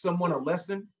to teach someone a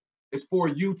lesson is for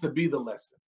you to be the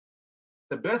lesson.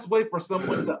 The best way for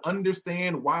someone to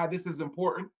understand why this is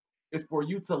important is for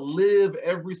you to live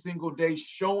every single day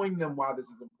showing them why this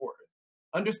is important.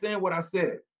 Understand what I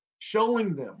said.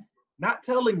 Showing them, not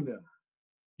telling them.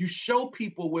 You show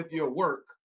people with your work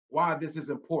why this is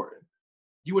important.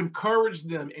 You encourage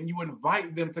them and you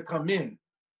invite them to come in,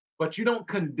 but you don't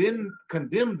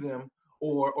condemn them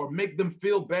or make them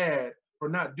feel bad for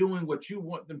not doing what you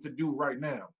want them to do right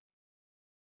now.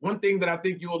 One thing that I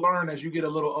think you'll learn as you get a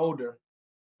little older,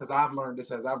 because I've learned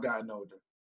this as I've gotten older,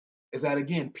 is that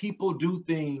again, people do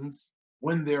things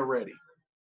when they're ready.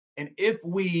 And if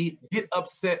we get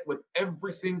upset with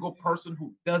every single person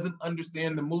who doesn't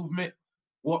understand the movement,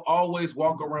 we'll always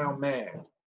walk around mad.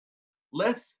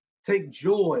 Let's take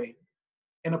joy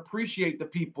and appreciate the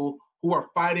people who are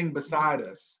fighting beside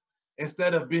us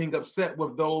instead of being upset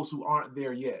with those who aren't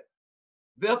there yet.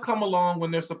 They'll come along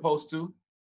when they're supposed to,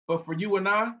 but for you and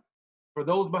I, for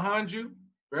those behind you,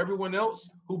 for everyone else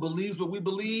who believes what we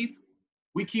believe,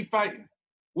 we keep fighting.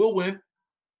 We'll win.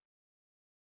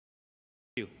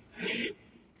 Thank you.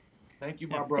 Thank you,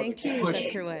 Yeah. my brother. Thank Keep you, pushing.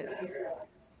 Dr. Wes.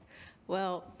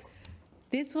 Well,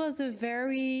 this was a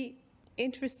very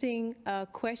interesting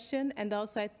question, and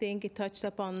also I think it touched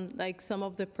upon like some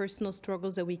of the personal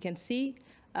struggles that we can see.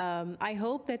 I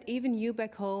hope that even you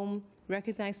back home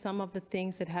recognize some of the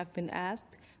things that have been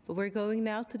asked. But we're going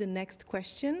now to the next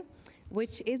question,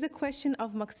 which is a question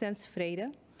of Maxence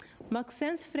Vrede.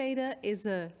 Maxence Vrede is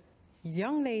a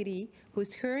young lady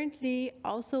who's currently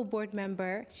also board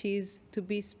member. She's to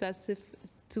be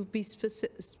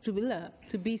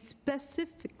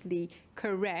specifically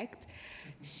correct.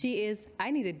 She is,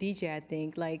 I need a DJ, I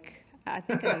think I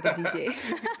need a DJ.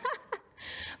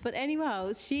 But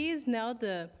anyhow, she is now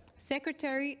the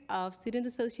Secretary of Student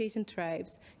Association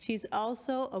Tribez. She's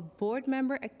also a board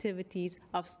member activities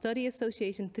of Study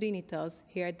Association Trinitas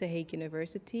here at the Hague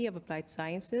University of Applied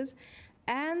Sciences.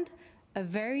 And a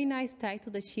very nice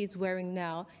title that she's wearing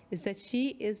now is that she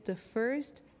is the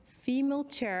first female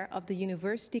chair of the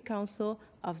University Council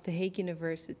of the Hague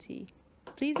University.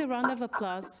 Please a round of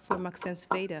applause for Maxence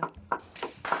Vrede.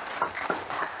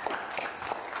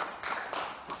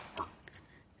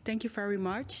 Thank you very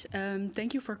much.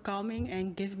 Thank you for coming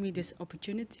and giving me this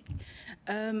opportunity.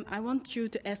 I want you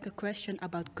to ask a question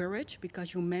about courage,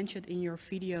 because you mentioned in your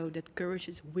video that courage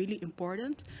is really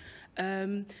important.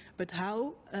 But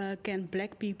how can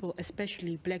Black people,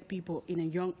 especially Black people in a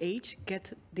young age,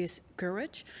 get this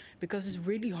courage? because it's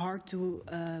really hard to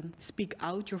speak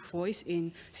out your voice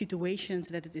in situations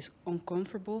that it is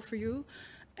uncomfortable for you,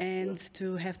 and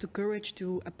to have the courage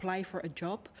to apply for a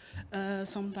job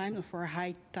sometimes, or for a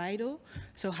high title.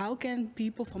 So how can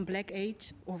people from black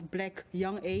age or black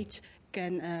young age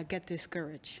can get this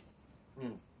courage?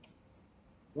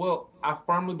 Well, I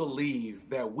firmly believe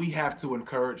that we have to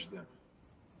encourage them.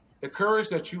 The courage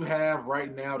that you have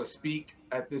right now to speak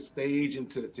at this stage and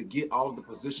to get all of the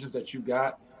positions that you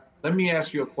got, let me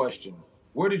ask you a question.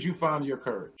 Where did you find your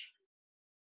courage?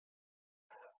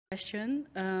 Question,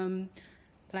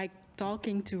 like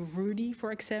talking to Rudy,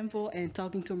 for example, and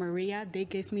talking to Maria, they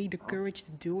gave me the courage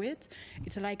to do it.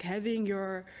 It's like having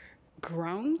your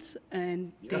ground,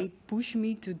 and they push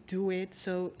me to do it.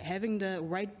 So having the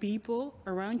right people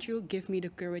around you give me the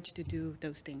courage to do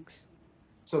those things.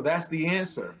 So that's the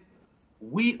answer.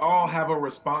 We all have a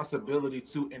responsibility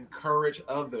to encourage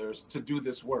others to do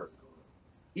this work.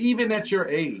 Even at your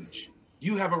age,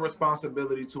 you have a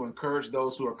responsibility to encourage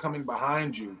those who are coming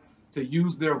behind you to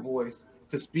use their voice,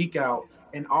 to speak out,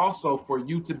 and also for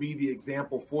you to be the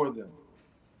example for them.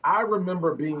 I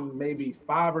remember being maybe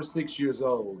 5 or 6 years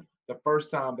old the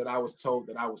first time that I was told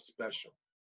that I was special.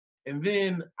 And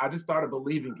then I just started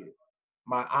believing it.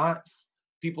 My aunts,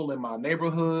 people in my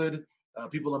neighborhood,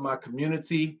 people in my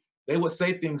community, they would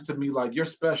say things to me like, "You're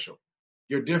special.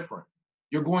 You're different.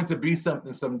 You're going to be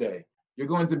something someday. You're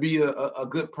going to be a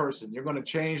good person. You're going to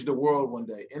change the world one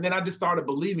day." And then I just started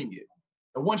believing it.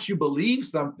 And once you believe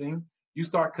something, you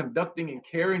start conducting and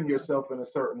carrying yourself in a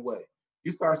certain way.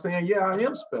 You start saying, "Yeah, I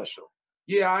am special.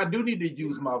 Yeah, I do need to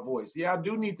use my voice. Yeah, I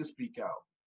do need to speak out."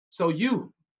 So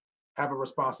you have a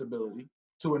responsibility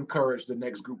to encourage the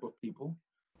next group of people.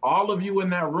 All of you in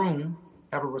that room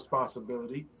have a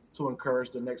responsibility to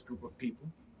encourage the next group of people.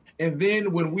 And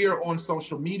then when we are on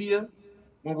social media,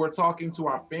 when we're talking to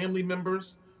our family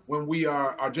members, when we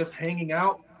are just hanging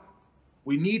out,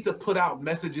 we need to put out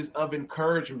messages of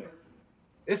encouragement.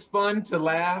 It's fun to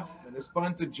laugh and it's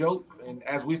fun to joke. And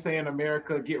as we say in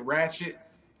America, get ratchet.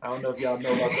 I don't know if y'all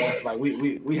know about that. Like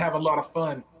we have a lot of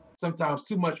fun, sometimes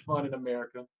too much fun in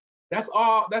America. That's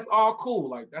all cool.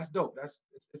 Like that's dope.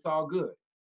 It's all good.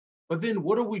 But then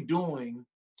what are we doing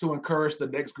to encourage the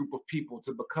next group of people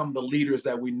to become the leaders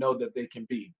that we know that they can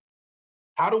be?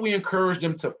 How do we encourage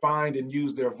them to find and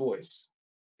use their voice?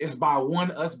 It's by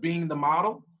one, us being the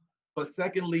model, but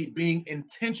secondly, being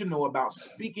intentional about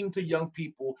speaking to young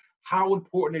people how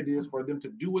important it is for them to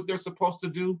do what they're supposed to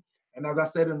do. And as I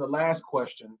said in the last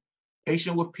question,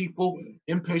 patient with people,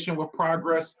 impatient with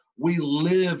progress, we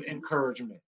live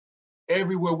encouragement.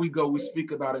 Everywhere we go, we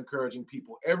speak about encouraging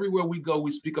people. Everywhere we go,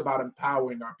 we speak about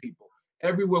empowering our people.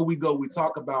 Everywhere we go, we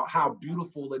talk about how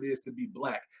beautiful it is to be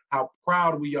Black, how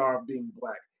proud we are of being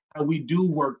Black, how we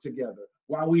do work together,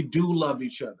 why we do love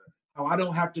each other, how I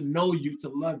don't have to know you to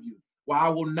love you, why I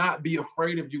will not be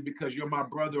afraid of you because you're my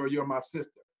brother or you're my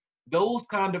sister. Those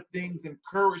kind of things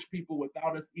encourage people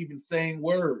without us even saying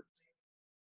words.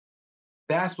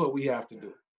 That's what we have to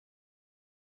do.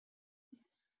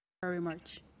 Very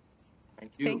much.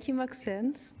 Thank you. Thank you,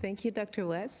 Maxence. Thank you, Dr.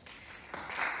 Wes.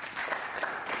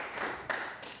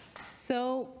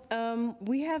 So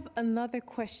we have another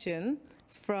question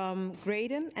from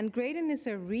Graydon, and Graydon is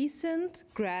a recent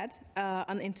grad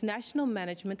on international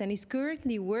management, and he's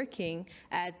currently working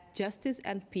at Justice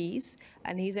and Peace,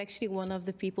 and he's actually one of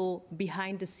the people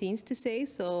behind the scenes, to say,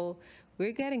 so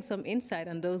we're getting some insight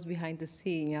on those behind the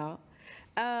scene, y'all.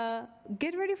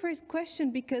 Get ready for his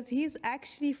question, because he's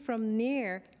actually from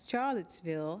near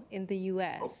Charlottesville in the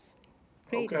US.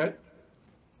 Okay.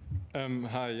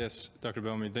 Hi, yes, Dr.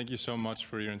 Bellamy. Thank you so much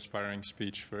for your inspiring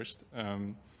speech first.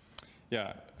 I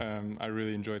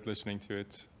really enjoyed listening to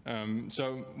it.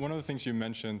 So one of the things you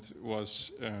mentioned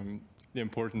was the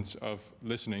importance of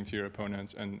listening to your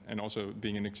opponents and also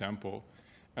being an example.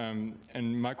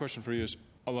 And my question for you is,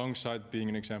 alongside being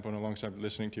an example and alongside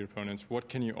listening to your opponents, what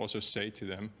can you also say to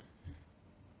them?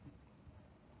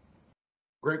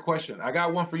 Great question. I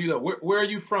got one for you though. Where are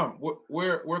you from?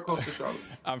 Where close to Charlotte?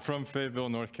 I'm from Fayetteville,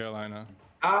 North Carolina.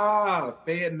 Ah,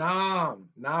 Fayetteville,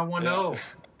 910.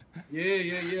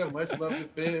 Yeah. Yeah. Much love to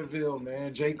Fayetteville,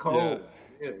 man. J. Cole.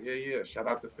 Yeah. Shout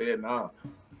out to Fayetteville.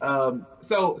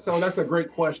 So that's a great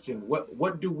question.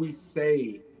 What do we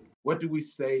say? What do we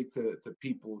say to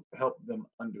people to help them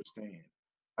understand?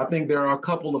 I think there are a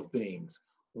couple of things.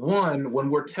 One,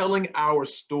 when we're telling our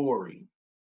story,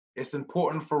 it's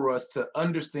important for us to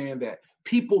understand that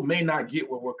people may not get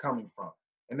where we're coming from,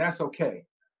 and that's okay.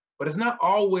 But it's not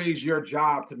always your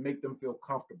job to make them feel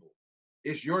comfortable.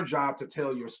 It's your job to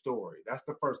tell your story. That's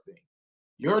the first thing.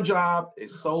 Your job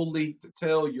is solely to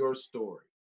tell your story.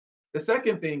 The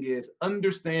second thing is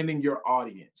understanding your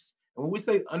audience. And when we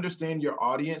say understand your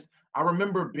audience, I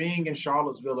remember being in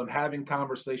Charlottesville and having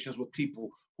conversations with people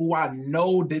who I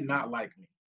know did not like me.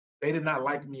 They did not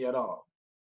like me at all.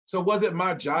 So was it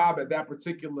my job at that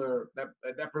particular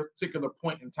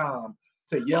point in time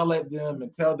to yell at them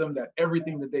and tell them that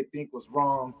everything that they think was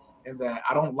wrong and that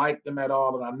I don't like them at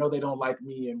all and I know they don't like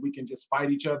me and we can just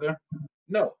fight each other?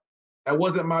 No, that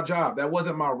wasn't my job. That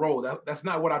wasn't my role. That's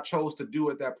not what I chose to do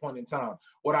at that point in time.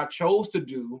 What I chose to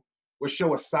do was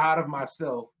show a side of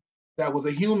myself that was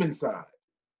a human side.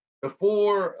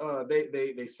 Before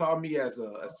they saw me as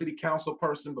a city council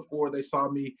person, before they saw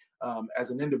me as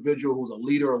an individual who's a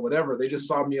leader or whatever, they just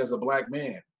saw me as a Black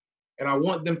man. And I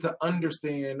want them to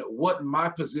understand what my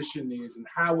position is and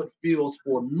how it feels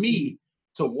for me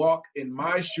to walk in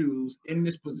my shoes in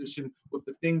this position with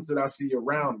the things that I see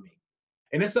around me.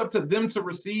 And it's up to them to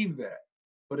receive that.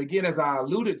 But again, as I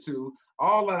alluded to,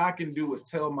 all that I can do is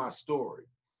tell my story.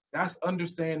 That's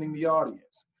understanding the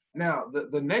audience. Now,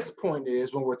 the next point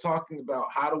is when we're talking about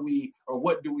how do we, or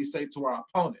what do we say to our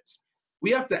opponents?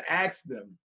 We have to ask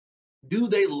them, do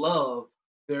they love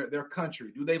their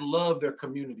country? Do they love their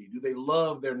community? Do they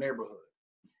love their neighborhood?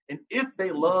 And if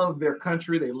they love their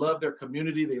country, they love their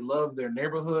community, they love their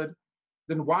neighborhood,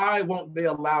 then why won't they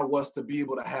allow us to be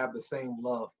able to have the same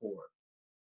love for it?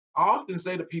 I often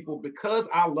say to people, because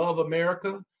I love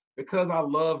America, because I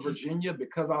love Virginia,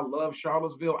 because I love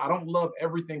Charlottesville, I don't love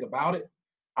everything about it.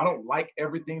 I don't like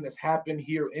everything that's happened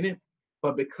here in it,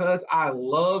 but because I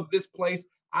love this place,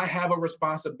 I have a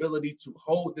responsibility to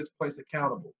hold this place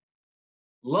accountable.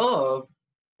 Love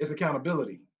is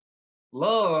accountability.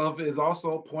 Love is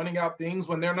also pointing out things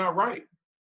when they're not right.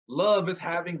 Love is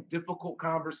having difficult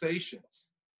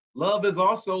conversations. Love is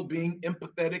also being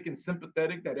empathetic and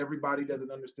sympathetic that everybody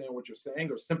doesn't understand what you're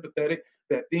saying, or sympathetic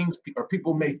that things or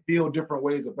people may feel different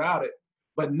ways about it.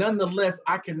 But nonetheless,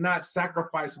 I cannot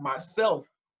sacrifice myself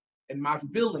and my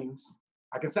feelings.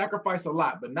 I can sacrifice a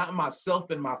lot, but not myself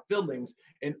and my feelings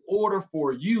in order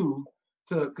for you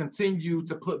to continue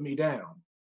to put me down.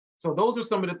 So those are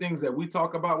some of the things that we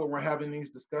talk about when we're having these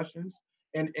discussions.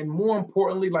 And more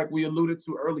importantly, like we alluded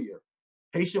to earlier,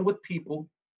 patient with people,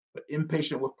 but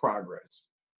impatient with progress.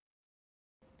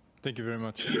 Thank you very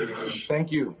much.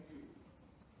 Thank you.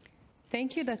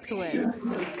 Thank you, Dr. Wes.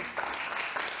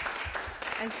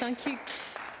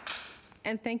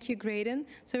 And thank you, Graydon.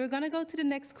 So we're going to go to the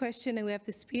next question, and we have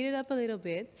to speed it up a little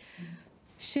bit.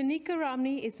 Shanika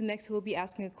Romney is the next who will be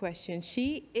asking a question.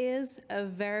 She is a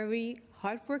very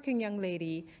hardworking young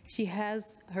lady. She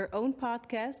has her own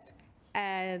podcast,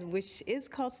 and which is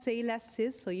called Say Less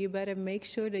Sis, so you better make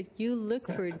sure that you look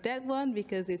for that one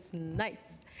because it's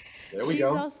nice. There we She's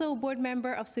go. also a board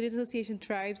member of Student Association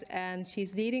Tribez, and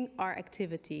she's leading our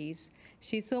activities.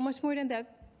 She's so much more than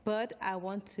that, but I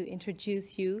want to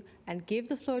introduce you and give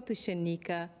the floor to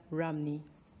Shanika Romney.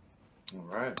 All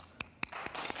right.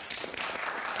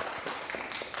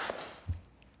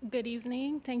 Good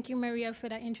evening. Thank you, Maria, for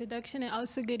that introduction, and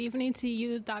also good evening to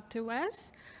you, Dr.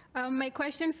 Wes. My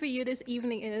question for you this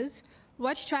evening is,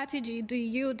 what strategy do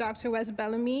you, Dr. Wes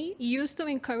Bellamy, use to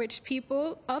encourage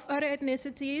people of other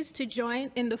ethnicities to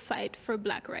join in the fight for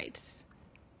Black rights?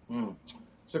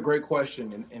 It's a great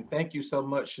question, and thank you so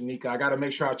much, Shanika. I got to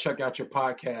make sure I check out your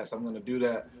podcast. I'm going to do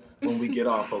that when we get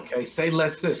off, okay? Say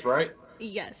Less Sis, right?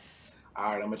 Yes. All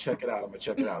right, I'm going to check it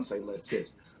out. Say Less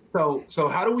Sis. So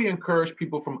how do we encourage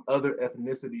people from other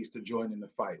ethnicities to join in the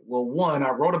fight? Well, one,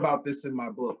 I wrote about this in my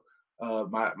book,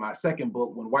 my second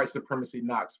book, When White Supremacy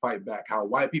Knocks Fight Back, how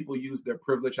white people use their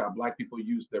privilege, how Black people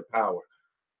use their power.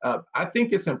 I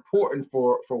think it's important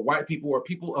for white people or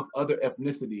people of other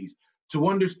ethnicities to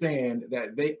understand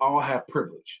that they all have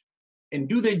privilege. And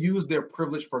do they use their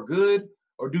privilege for good,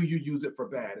 or do you use it for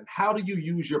bad? And how do you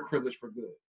use your privilege for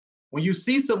good? When you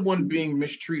see someone being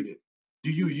mistreated,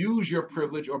 do you use your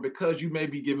privilege, or because you may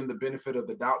be given the benefit of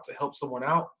the doubt, to help someone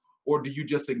out, or do you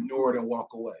just ignore it and walk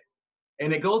away?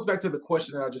 And it goes back to the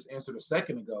question that I just answered a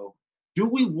second ago. Do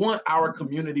we want our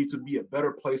community to be a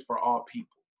better place for all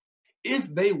people?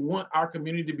 If they want our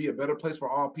community to be a better place for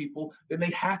all people, then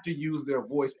they have to use their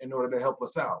voice in order to help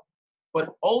us out. But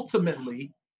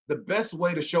ultimately, the best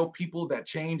way to show people that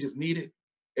change is needed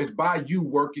is by you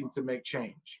working to make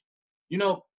change. You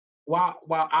know, while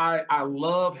I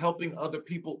love helping other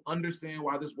people understand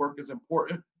why this work is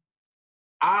important,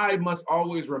 I must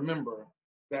always remember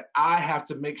that I have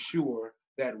to make sure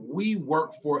that we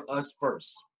work for us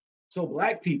first. So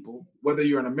Black people, whether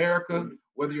you're in America,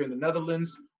 whether you're in the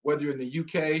Netherlands, whether you're in the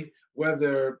UK,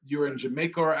 whether you're in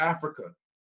Jamaica or Africa,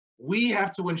 we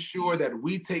have to ensure that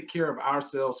we take care of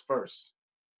ourselves first.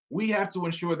 We have to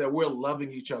ensure that we're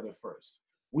loving each other first.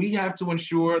 We have to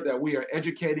ensure that we are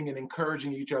educating and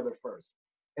encouraging each other first.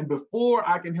 And before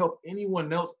I can help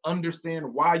anyone else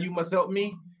understand why you must help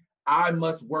me, I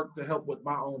must work to help with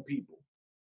my own people.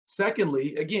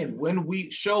 Secondly, again, when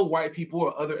we show white people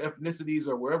or other ethnicities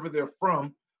or wherever they're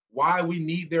from why we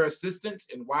need their assistance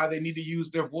and why they need to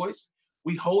use their voice,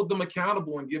 we hold them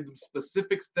accountable and give them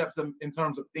specific steps in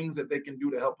terms of things that they can do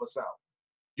to help us out.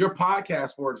 Your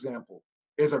podcast, for example,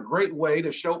 is a great way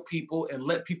to show people and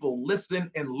let people listen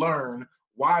and learn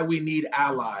why we need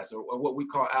allies, or what we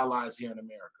call allies here in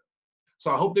America.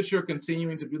 So I hope that you're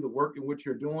continuing to do the work in which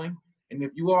you're doing. And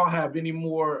if you all have any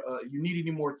more, you need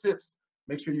any more tips,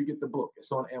 make sure you get the book.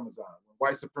 It's on Amazon. When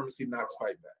White Supremacy Knocks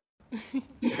Fight Back.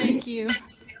 Thank you.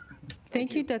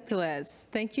 Thank you, Dr. Wes.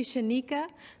 Thank you, Shanika.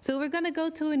 So we're going to go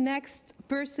to the next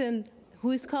person,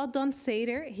 who is called Don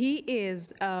Sater. He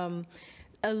is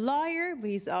a lawyer, but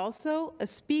he's also a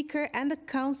speaker and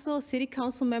a city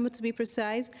council member, to be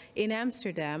precise, in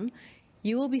Amsterdam.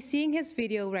 You will be seeing his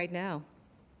video right now.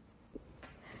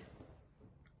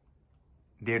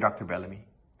 Dear Dr. Bellamy,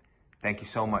 thank you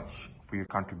so much for your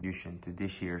contribution to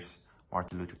this year's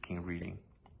Martin Luther King reading.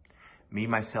 Me,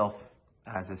 myself,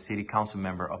 as a city council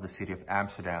member of the city of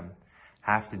Amsterdam,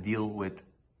 have to deal with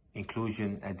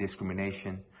inclusion and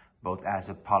discrimination, both as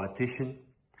a politician,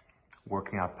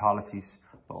 working out policies,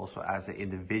 but also as an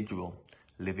individual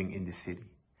living in the city.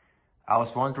 I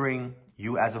was wondering,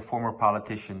 you as a former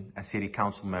politician and city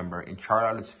council member in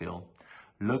Charlottesville,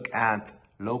 look at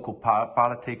local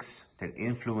politics, their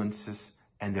influences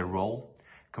and their role,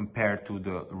 compared to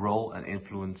the role and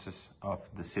influences of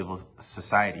the civil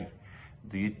society.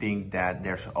 Do you think that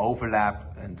there's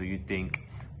overlap, and do you think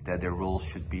that their roles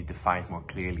should be defined more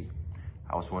clearly?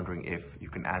 I was wondering if you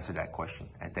can answer that question,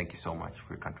 and thank you so much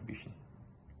for your contribution.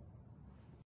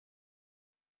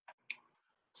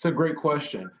 It's a great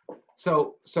question.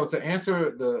 So to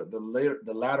answer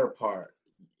the latter part,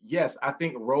 yes, I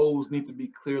think roles need to be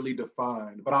clearly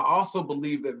defined, but I also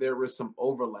believe that there is some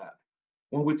overlap.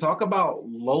 When we talk about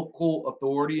local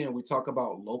authority and we talk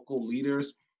about local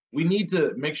leaders, we need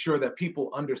to make sure that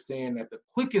people understand that the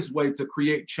quickest way to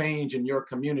create change in your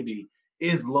community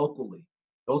is locally.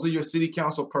 Those are your city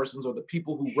council persons, or the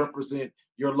people who represent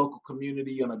your local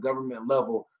community on a government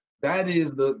level. That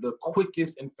is the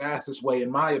quickest and fastest way, in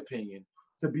my opinion,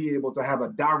 to be able to have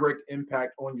a direct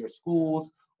impact on your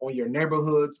schools, on your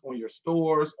neighborhoods, on your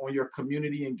stores, on your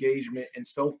community engagement, and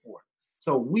so forth.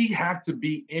 So we have to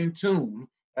be in tune,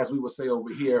 as we would say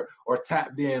over here, or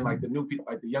tapped in, like the new people,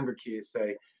 like the younger kids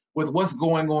say, with what's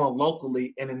going on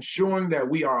locally, and ensuring that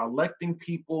we are electing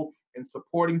people and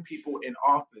supporting people in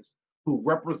office who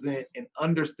represent and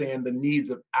understand the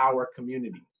needs of our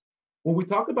communities. When we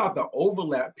talk about the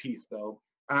overlap piece, though,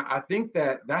 I think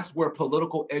that that's where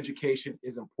political education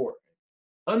is important.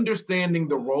 Understanding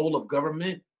the role of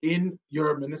government in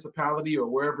your municipality or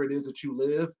wherever it is that you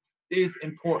live is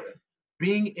important.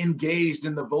 Being engaged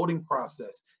in the voting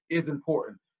process is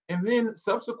important. And then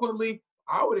subsequently,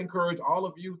 I would encourage all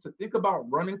of you to think about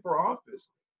running for office.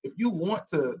 If you want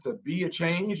to be a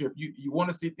change, if you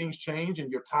want to see things change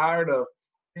and you're tired of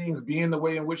things being the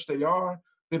way in which they are,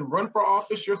 then run for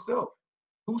office yourself.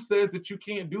 Who says that you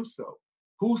can't do so?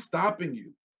 Who's stopping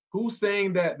you? Who's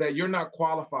saying that you're not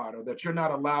qualified or that you're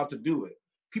not allowed to do it?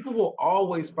 People will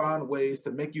always find ways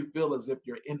to make you feel as if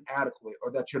you're inadequate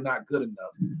or that you're not good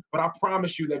enough. But I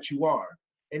promise you that you are.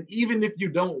 And even if you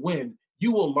don't win,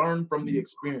 you will learn from the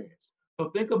experience. So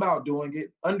think about doing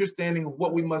it, understanding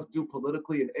what we must do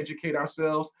politically and educate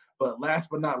ourselves. But last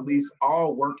but not least,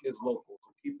 all work is local. So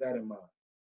keep that in mind.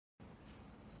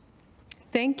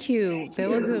 Thank you. That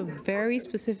was a very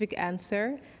specific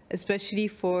answer, especially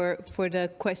for the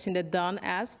question that Don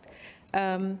asked.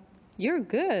 You're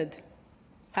good.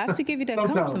 I have to give you that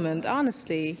compliment,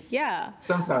 honestly. Yeah.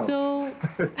 Sometimes. So,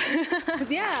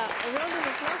 yeah, a round of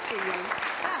applause for you.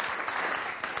 Ah.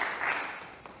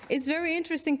 It's very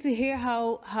interesting to hear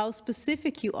how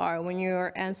specific you are when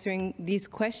you're answering these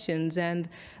questions, and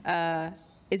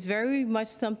it's very much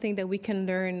something that we can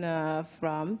learn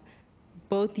from,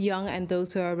 both young and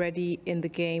those who are already in the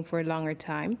game for a longer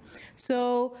time.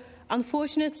 So,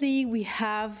 unfortunately, we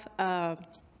have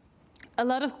a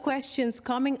lot of questions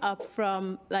coming up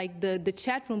from like the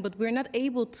chat room, but we're not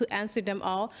able to answer them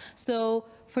all. So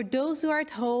for those who are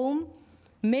at home,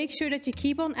 make sure that you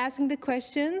keep on asking the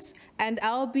questions, and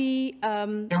I'll be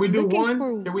Can we do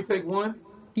one? Can we take one?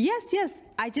 Yes, yes.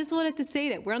 I just wanted to say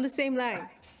that. We're on the same line.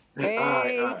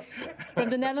 Hey, from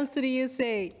the Netherlands to the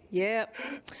USA. Yep.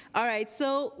 All right.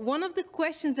 So one of the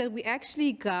questions that we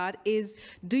actually got is,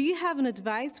 do you have an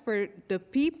advice for the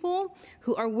people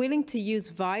who are willing to use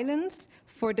violence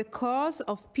for the cause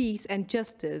of peace and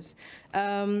justice?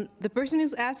 The person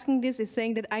who's asking this is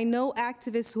saying that I know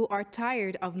activists who are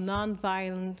tired of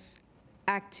nonviolence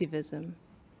activism.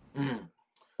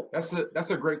 That's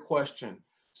a great question.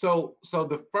 So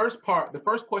the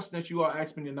first question that you all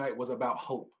asked me tonight was about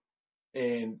hope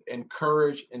and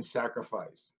courage and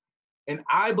sacrifice. And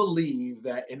I believe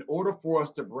that in order for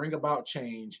us to bring about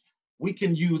change, we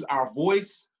can use our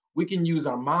voice, we can use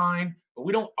our mind, but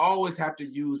we don't always have to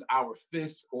use our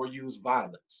fists or use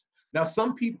violence. Now,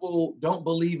 some people don't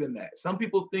believe in that. Some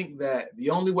people think that the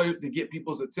only way to get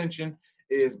people's attention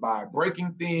is by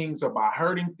breaking things or by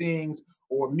hurting things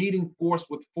or meeting force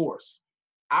with force.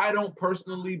 I don't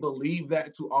personally believe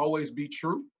that to always be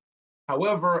true.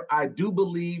 However, I do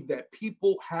believe that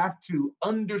people have to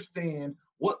understand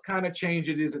what kind of change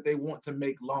it is that they want to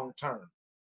make long term.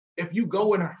 If you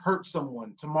go and hurt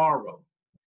someone tomorrow,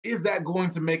 is that going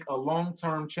to make a long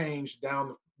term change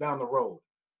down the road?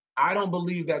 I don't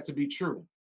believe that to be true.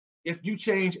 If you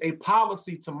change a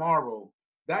policy tomorrow,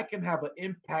 that can have an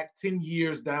impact 10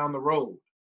 years down the road.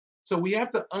 So we have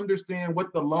to understand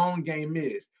what the long game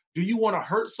is. Do you want to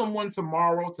hurt someone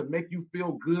tomorrow to make you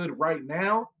feel good right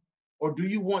now? Or do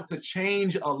you want to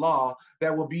change a law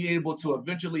that will be able to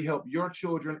eventually help your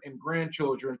children and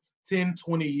grandchildren 10,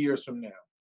 20 years from now?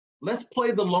 Let's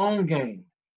play the long game,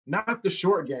 not the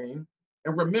short game.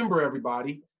 And remember,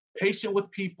 everybody, patient with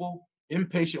people,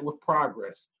 impatient with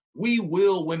progress. We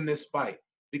will win this fight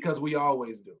because we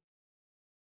always do.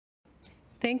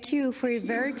 Thank you for a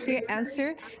very clear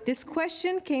answer. This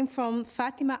question came from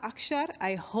Fatima Akshar.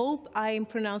 I hope I am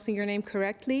pronouncing your name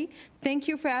correctly. Thank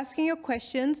you for asking your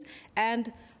questions.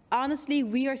 And honestly,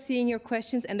 we are seeing your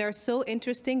questions and they're so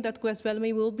interesting that Wes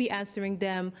Bellamy will be answering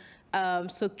them.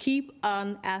 So keep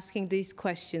on asking these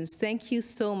questions. Thank you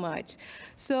so much.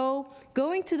 So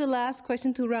going to the last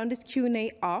question to round this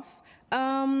Q&A off,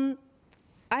 I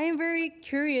am very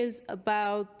curious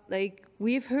about, like,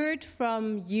 we've heard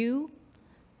from you.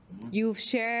 You've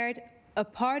shared a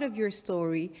part of your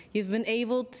story. You've been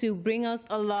able to bring us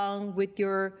along with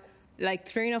your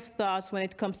train of thoughts when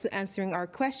it comes to answering our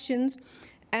questions.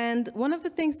 And one of the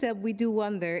things that we do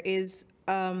wonder is,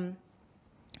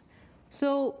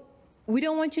 so we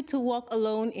don't want you to walk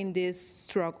alone in this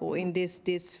struggle, in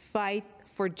this fight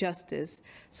for justice.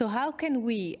 So how can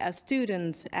we, as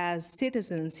students, as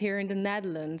citizens here in the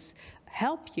Netherlands,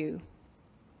 help you?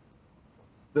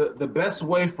 The best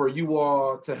way for you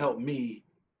all to help me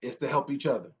is to help each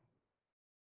other.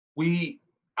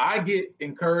 I get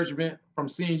encouragement from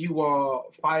seeing you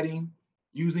all fighting,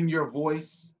 using your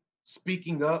voice,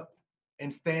 speaking up,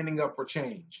 and standing up for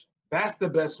change. That's the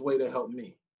best way to help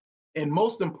me. And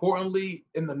most importantly,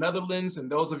 in the Netherlands,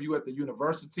 and those of you at the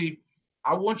university,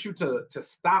 I want you to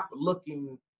stop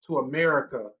looking to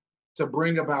America to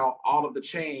bring about all of the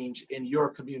change in your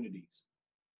communities.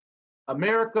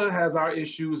 America has our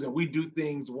issues and we do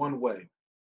things one way.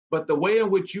 But the way in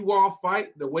which you all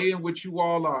fight, the way in which you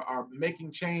all are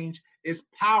making change is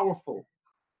powerful.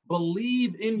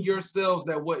 Believe in yourselves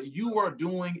that what you are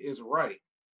doing is right.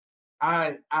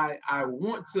 I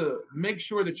want to make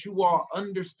sure that you all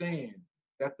understand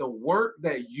that the work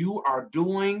that you are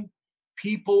doing,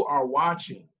 people are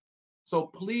watching. So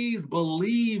please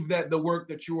believe that the work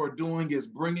that you are doing is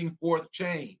bringing forth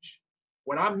change.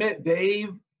 When I met Dave,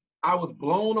 I was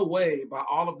blown away by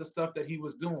all of the stuff that he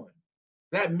was doing.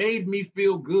 That made me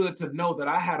feel good to know that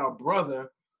I had a brother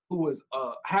who was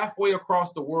halfway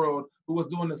across the world who was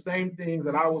doing the same things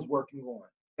that I was working on.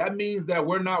 That means that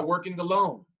we're not working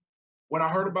alone. When I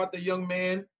heard about the young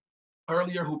man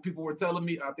earlier who people were telling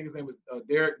me, I think his name was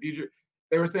Derek Diedrich,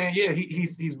 they were saying, yeah,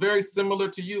 he's very similar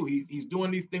to you. He's doing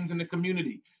these things in the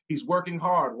community. He's working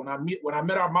hard. When I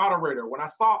met our moderator, when I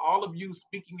saw all of you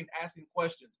speaking and asking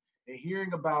questions and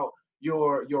hearing about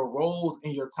your roles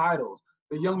and your titles,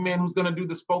 the young man who's going to do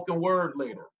the spoken word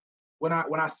later, when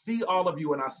I see all of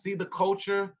you and I see the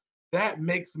culture, that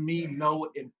makes me know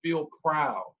and feel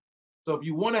proud. So if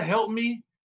you want to help me,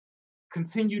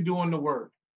 continue doing the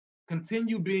work.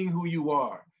 Continue being who you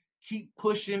are. Keep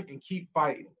pushing and keep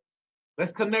fighting.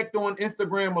 Let's connect on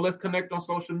Instagram or let's connect on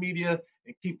social media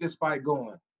and keep this fight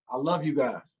going. I love you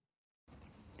guys.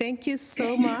 Thank you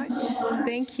so much.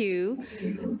 Thank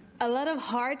you. A lot of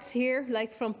hearts here,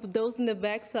 like from those in the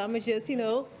back. So I'm just,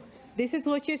 this is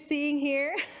what you're seeing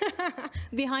here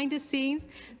behind the scenes.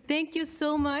 Thank you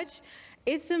so much.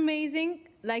 It's amazing.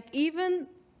 Like even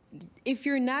if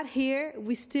you're not here,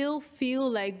 we still feel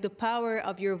like the power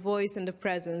of your voice and the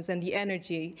presence and the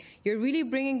energy. You're really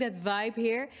bringing that vibe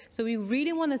here. So we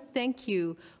really want to thank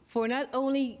you for not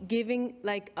only giving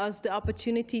like us the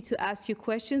opportunity to ask you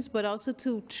questions, but also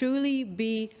to truly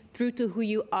be true to who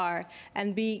you are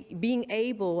and being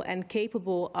able and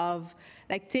capable of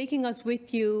like taking us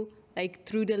with you like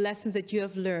through the lessons that you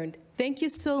have learned. Thank you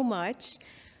so much.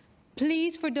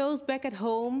 Please, for those back at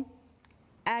home,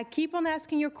 keep on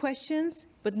asking your questions,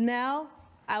 but now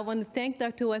I want to thank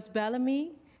Dr. Wes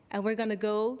Bellamy, and we're going to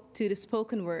go to the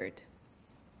spoken word.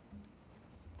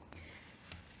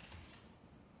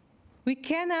 We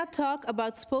cannot talk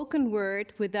about spoken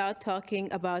word without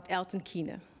talking about Elten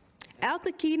Kiene.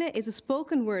 Elten Kiene is a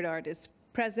spoken word artist,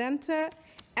 presenter,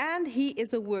 and he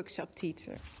is a workshop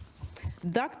teacher.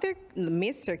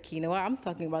 Mr. Kiene, well, I'm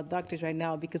talking about doctors right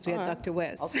now because we have Dr.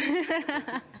 Wes.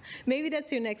 Maybe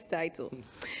that's your next title.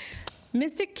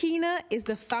 Mr. Kiene is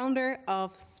the founder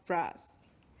of Tribez.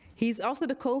 He's also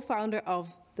the co-founder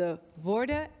of the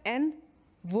Woorden and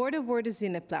Woorden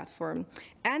Zinnen platform.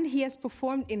 And he has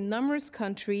performed in numerous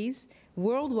countries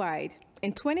worldwide.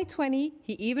 In 2020,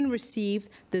 he even received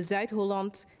the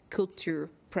Zuid-Holland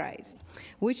Cultuurprijs,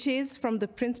 which is from the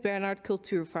Prins Bernhard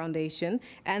Cultuur Foundation.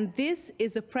 And this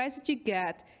is a prize that you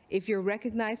get if you're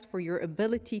recognized for your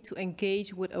ability to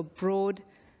engage with a broad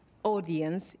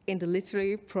audience in the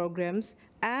literary programs.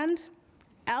 And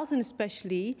Elten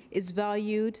especially is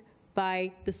valued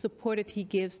by the support that he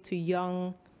gives to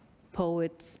young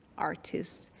poets,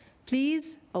 artists.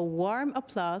 Please, a warm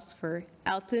applause for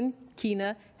Elten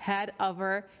Kiene, head of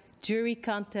our jury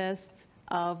contest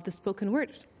of the spoken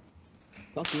word.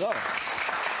 Dankjewel.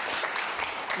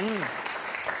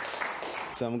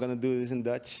 So I'm gonna do this in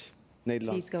Dutch, Nederlands.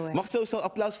 Please go ahead. Mag sowieso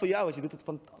applaus voor jou, want je doet het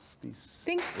fantastisch.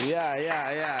 Thank you.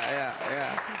 Ja.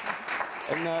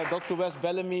 And Dr. Wes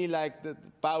Bellamy, like the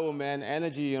power, man,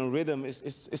 energy and rhythm,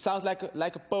 it sounds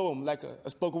like a poem, like a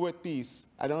spoken word piece.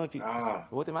 I don't know if you...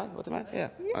 What am I? Yeah.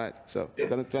 All right, so I'm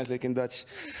gonna translate in Dutch.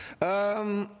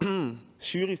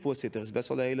 Juryvoorzitter, is best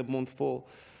wel een hele mond vol.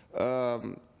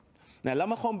 Nou, laat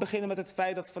me gewoon beginnen met het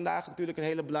feit dat vandaag natuurlijk een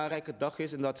hele belangrijke dag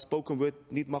is en dat spoken word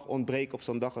niet mag ontbreken op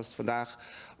zo'n dag als vandaag.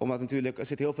 Omdat natuurlijk, er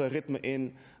zit heel veel ritme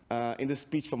in de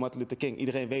speech van Martin Luther King.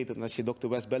 Iedereen weet het. En als je Dr.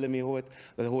 Wes Bellamy hoort,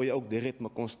 dan hoor je ook de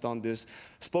ritme constant. Dus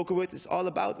spoken word is all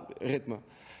about ritme.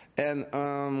 En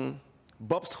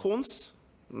Bob Schons,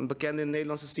 een bekende in de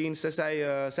Nederlandse scene,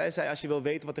 zij zei als je wil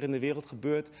weten wat er in de wereld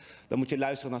gebeurt, dan moet je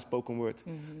luisteren naar spoken word.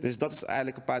 Dus dat is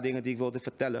eigenlijk een paar dingen die ik wilde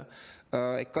vertellen.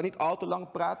 Ik kan niet al te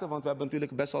lang praten, want we hebben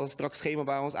natuurlijk best wel een strak schema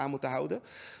waar we ons aan moeten houden.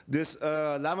 Dus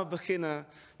laten we beginnen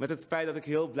met het feit dat ik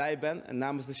heel blij ben en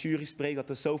namens de jury spreek dat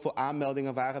er zoveel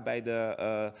aanmeldingen waren bij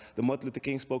de Martin Luther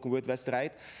King spoken word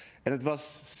wedstrijd. En het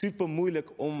was super moeilijk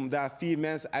om daar 4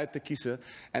 mensen uit te kiezen.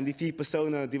 En die 4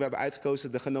 personen die we hebben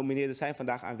uitgekozen, de genomineerden, zijn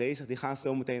vandaag aanwezig. Die gaan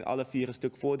zo meteen alle 4 een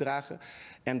stuk voordragen.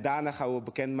 En daarna gaan we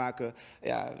bekendmaken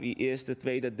wie eerste,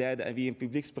 tweede, derde en wie een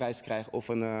publieksprijs krijgt of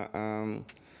een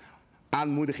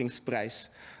aanmoedigingsprijs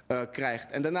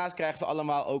krijgt. En daarnaast krijgen ze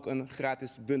allemaal ook een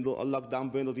gratis bundel, een lockdown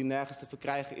bundel die nergens te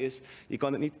verkrijgen is. Je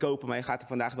kan het niet kopen, maar je gaat het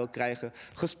vandaag wel krijgen.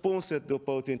 Gesponsord door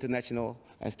Poetry International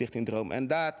en Stichting Droom. En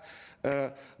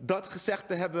dat gezegd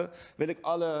te hebben, wil ik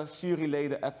alle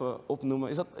juryleden even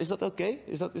opnoemen. Is dat oké?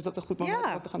 Is dat een goed moment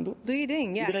om dat te gaan doen? Doe je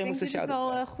ding. Ja, Iedereen ik denk dat het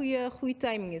wel een goede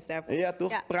timing is daarvoor. Ja,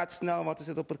 toch? Ja. Praat snel, want we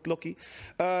zitten op het klokje.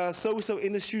 Sowieso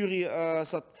in de jury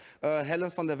zat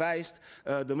Helen van der Wijst,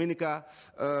 Dominica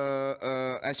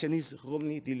en Janice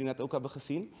Romney, die jullie net ook hebben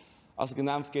gezien. Als ik de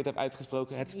naam verkeerd heb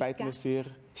uitgesproken, het spijt me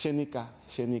zeer.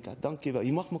 Shanika, dankjewel.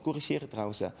 Je mag me corrigeren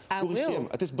trouwens. Hè. Corrigeer me.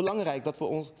 Het is belangrijk dat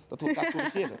we elkaar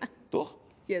corrigeren, toch?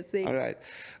 Yes, zeker. Alright.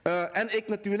 En ik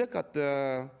natuurlijk.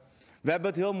 We hebben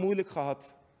het heel moeilijk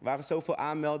gehad. Er waren zoveel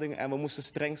aanmeldingen en we moesten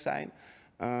streng zijn.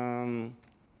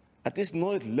 Het is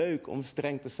nooit leuk om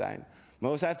streng te zijn.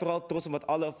 Maar we zijn vooral trots omdat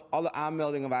alle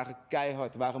aanmeldingen waren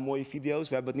keihard. Er waren mooie video's.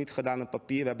 We hebben het niet gedaan op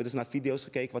papier. We hebben dus naar video's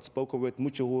gekeken. Wat spoken word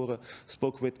moet je horen.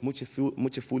 Spoken word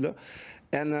moet je voelen.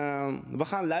 En we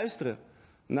gaan luisteren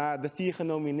naar de 4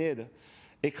 genomineerden.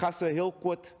 Ik ga ze heel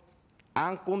kort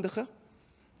aankondigen.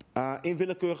 In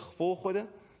willekeurige volgorde.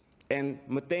 En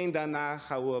meteen daarna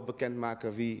gaan we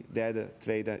bekendmaken wie derde,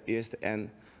 tweede, eerste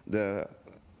en de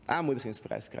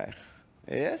aanmoedigingsprijs krijgt.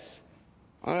 Yes?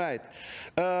 Alright.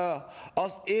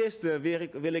 Als eerste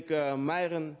wil ik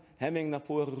Myron Hemming naar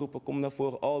voren roepen. Kom naar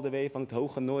voren, all the way van het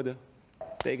hoge noorden.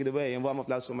 Take it away. Een warm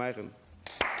applaus voor Myron.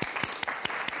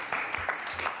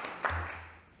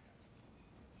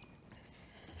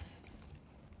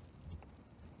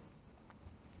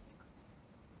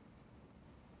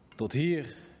 Tot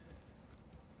hier.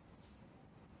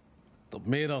 tot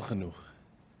meer dan genoeg.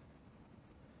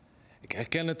 Ik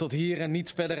herken het tot hier en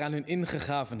niet verder aan hun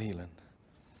ingegraven hielen.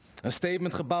 Een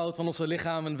statement gebouwd van onze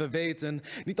lichamen, we weten,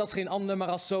 niet als geen ander, maar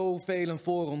als zoveel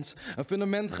voor ons. Een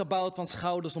fundament gebouwd van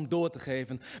schouders om door te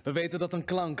geven. We weten dat een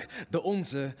klank, de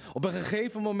onze, op een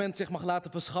gegeven moment zich mag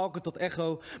laten verschalken tot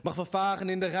echo, mag vervaren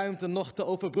in de ruimte nog te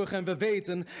overbruggen. En we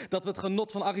weten dat we het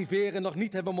genot van arriveren nog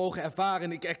niet hebben mogen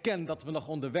ervaren. Ik erken dat we nog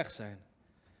onderweg zijn.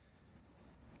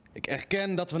 Ik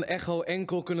erken dat we een echo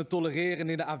enkel kunnen tolereren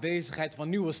in de aanwezigheid van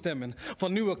nieuwe stemmen,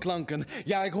 van nieuwe klanken.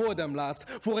 Ja, ik hoorde hem laatst,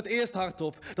 voor het eerst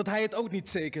hardop, dat hij het ook niet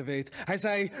zeker weet. Hij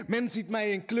zei, men ziet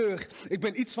mij in kleur. Ik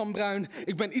ben iets van bruin,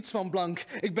 ik ben iets van blank.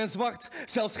 Ik ben zwart,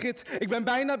 zelfs git. Ik ben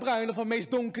bijna bruin of een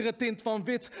meest donkere tint van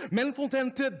wit. Men vond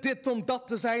hem te dit om dat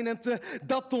te zijn en te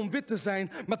dat om wit te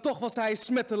zijn. Maar toch was hij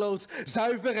smetteloos,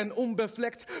 zuiver en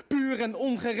onbevlekt, puur en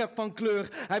ongerept van kleur.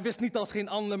 Hij wist niet als geen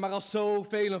ander, maar als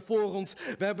zoveel voor ons.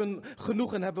 We hebben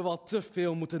genoeg en hebben wat te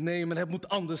veel moeten nemen. Het moet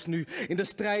anders nu. In de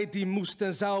strijd die moest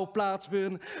en zou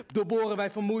plaatsvinden, doorboren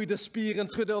wij vermoeide spieren,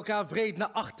 schudden elkaar wreed naar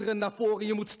achteren, naar voren.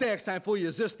 Je moet sterk zijn voor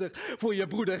je zuster, voor je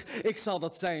broeder. Ik zal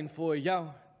dat zijn voor jou.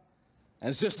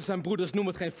 En zusters en broeders, noem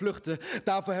het geen vluchten.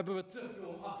 Daarvoor hebben we te veel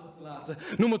om achter te laten.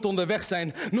 Noem het onderweg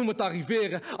zijn, noem het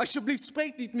arriveren. Alsjeblieft,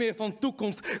 spreek niet meer van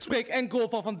toekomst. Spreek enkel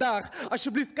van vandaag.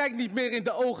 Alsjeblieft, kijk niet meer in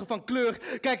de ogen van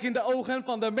kleur. Kijk in de ogen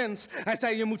van de mens. Hij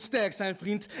zei, je moet sterk zijn,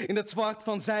 vriend. In het zwart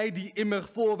van zij die immer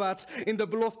voorwaarts. In de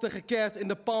belofte gekerfd, in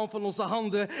de palm van onze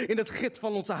handen. In het git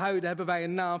van onze huiden hebben wij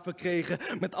een naam verkregen.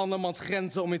 Met andermans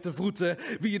grenzen om in te vroeten.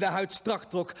 Wie je de huid strak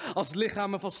trok. Als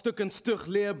lichamen van stukken stug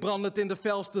leer brandend in de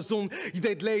felste zon. Je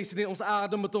deed lezen in ons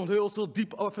adem, het omhulsel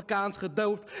diep Afrikaans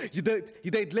gedoopt. Je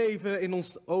deed leven in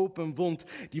ons open wond,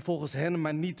 die volgens hen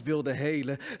maar niet wilde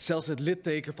helen. Zelfs het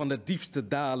litteken van de diepste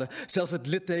dalen. Zelfs het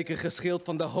litteken geschild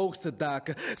van de hoogste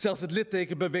daken. Zelfs het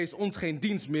litteken bewees ons geen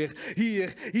dienst meer.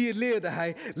 Hier leerde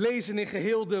hij, lezen in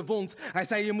geheel de wond. Hij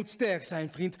zei, je moet sterk zijn,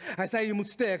 vriend. Hij zei, je moet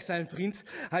sterk zijn, vriend.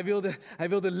 Hij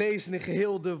wilde lezen in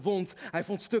geheel de wond. Hij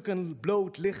vond stukken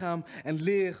bloot lichaam en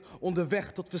leer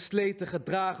onderweg tot versleten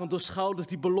gedragen door schouders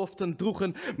die beloften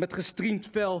droegen met gestriemd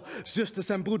vel. Zusters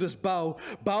en broeders,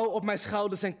 bouw op mijn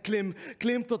schouders en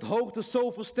klim tot hoogte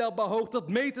zo verstelbaar hoog dat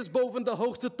meters boven de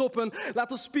hoogste toppen.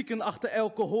 Laat ons spieken achter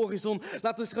elke horizon.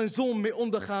 Laat ons geen zon meer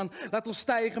ondergaan. Laat ons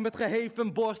stijgen met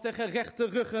geheven borst en gerechte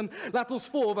ruggen. Laat ons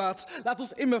voorwaarts, laat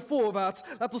ons immer voorwaarts.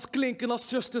 Laat ons klinken als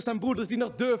zusters en broeders die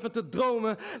nog durven te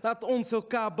dromen. Laat ons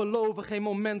elkaar beloven geen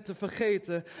moment te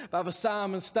vergeten waar we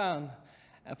samen staan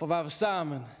en van waar we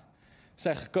samen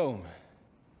zijn gekomen.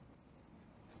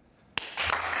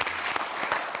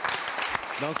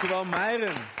 Dankjewel,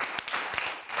 Myron.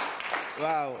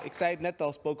 Wauw, ik zei het net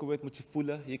al, spoken word moet je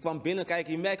voelen. Je kwam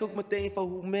binnenkijken, je merkt ook meteen van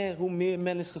hoe meer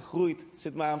men is gegroeid.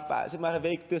 Zit maar een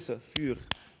week tussen, vuur.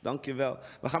 Dankjewel.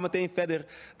 We gaan meteen verder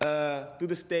to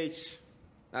the stage,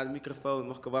 naar de microfoon.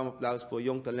 Nog een warm applaus voor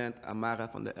jong talent Amara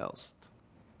van der Elst.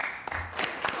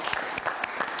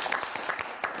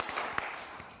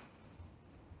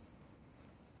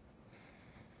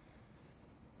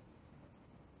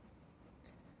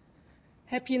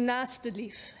 Heb je naaste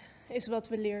lief, is wat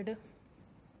we leerden.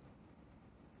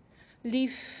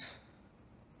 Lief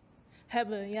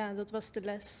hebben, ja, dat was de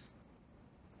les.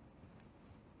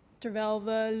 Terwijl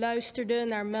we luisterden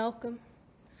naar Malcolm,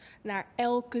 naar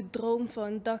elke droom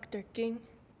van Dr. King,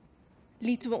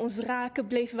 lieten we ons raken,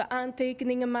 bleven we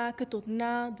aantekeningen maken tot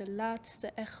na de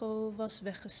laatste echo was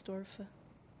weggestorven.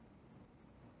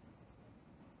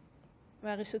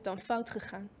 Waar is het dan fout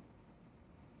gegaan?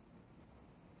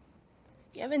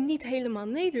 Jij bent niet helemaal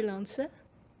Nederlands, hè?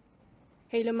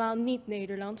 Helemaal niet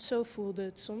Nederlands, zo voelde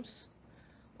het soms.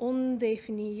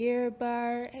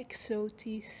 Ondefinieerbaar,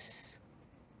 exotisch.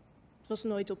 Het was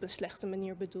nooit op een slechte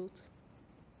manier bedoeld.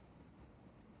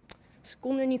 Ze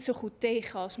kon er niet zo goed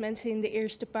tegen als mensen in de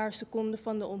eerste paar seconden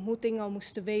van de ontmoeting al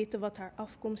moesten weten wat haar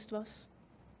afkomst was.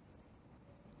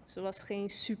 Ze was geen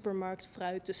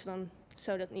supermarktfruit, dus dan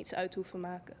zou dat niets uit hoeven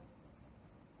maken.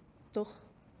 Toch?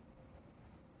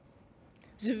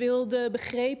 Ze wilde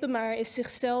begrepen, maar is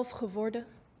zichzelf geworden.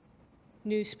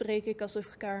 Nu spreek ik alsof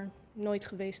ik haar nooit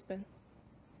geweest ben.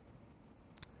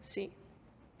 Zie,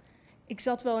 ik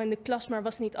zat wel in de klas, maar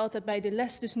was niet altijd bij de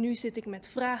les, dus nu zit ik met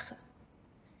vragen.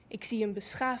 Ik zie een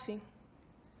beschaving,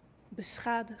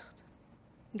 beschadigd,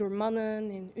 door mannen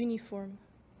in uniform.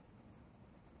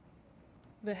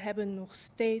 We hebben nog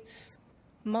steeds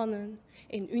mannen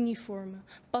in uniformen.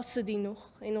 Passen die nog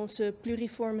in onze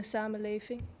pluriforme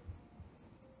samenleving?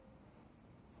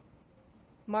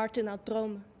 Martin had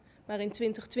dromen, maar in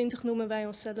 2020 noemen wij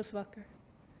onszelf wakker.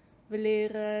 We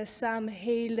leren samen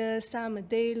helen, samen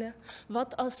delen.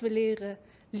 Wat als we leren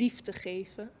liefde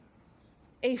geven?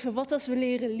 Even, wat als we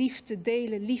leren liefde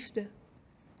delen, liefde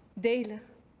delen?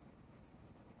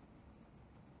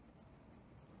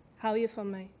 Hou je van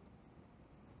mij?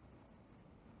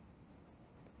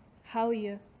 Hou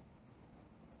je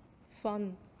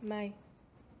van mij?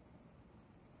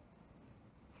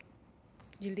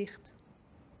 Je liegt.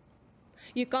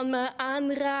 Je kan me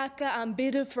aanraken,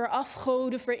 aanbidden,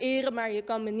 verafgoden, vereren, maar je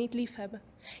kan me niet lief hebben.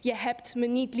 Je hebt me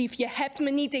niet lief, je hebt me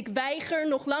niet. Ik weiger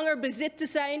nog langer bezit te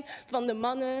zijn van de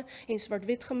mannen in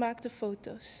zwart-wit gemaakte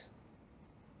foto's.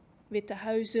 Witte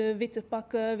huizen, witte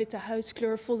pakken, witte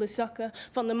huidskleur, volle zakken.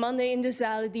 Van de mannen in de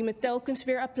zalen die me telkens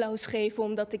weer applaus geven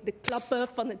omdat ik de klappen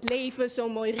van het leven zo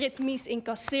mooi ritmisch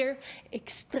incasseer. Ik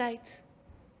strijd.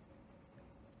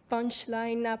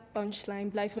 Punchline na punchline,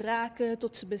 blijf raken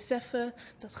tot ze beseffen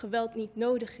dat geweld niet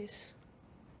nodig is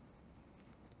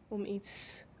om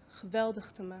iets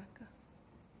geweldig te maken.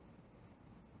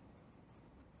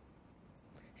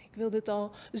 Ik wil dit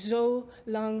al zo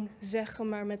lang zeggen,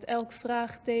 maar met elk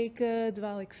vraagteken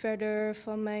dwaal ik verder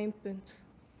van mijn punt.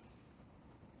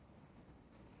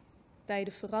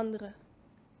 Tijden veranderen.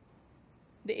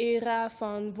 De era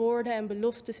van woorden en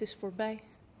beloftes is voorbij.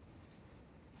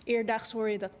 Eerdaags hoor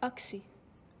je dat actie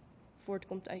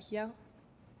voortkomt uit jou,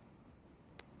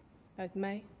 uit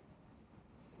mij.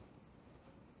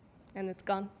 En het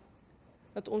kan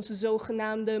dat onze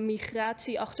zogenaamde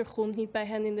migratieachtergrond niet bij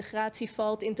hen in de gratie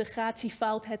valt, integratie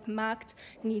faalt, het maakt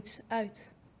niets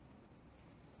uit.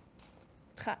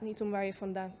 Het gaat niet om waar je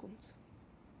vandaan komt,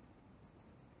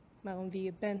 maar om wie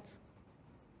je bent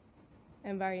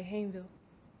en waar je heen wil.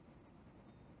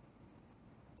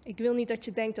 Ik wil niet dat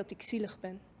je denkt dat ik zielig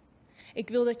ben. Ik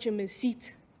wil dat je me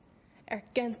ziet,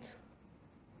 erkent.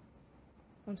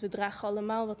 Want we dragen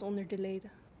allemaal wat onder de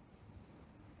leden.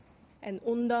 En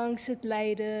ondanks het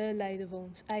lijden, leiden we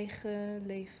ons eigen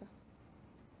leven.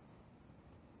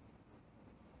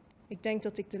 Ik denk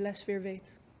dat ik de les weer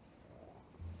weet.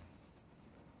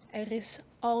 Er is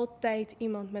altijd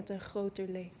iemand met een groter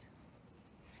leed.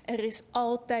 Er is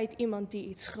altijd iemand die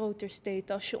iets groters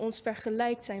deed. Als je ons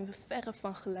vergelijkt, zijn we verre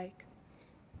van gelijk.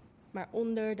 Maar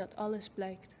onder dat alles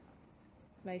blijkt,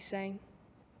 wij zijn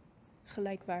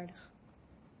gelijkwaardig.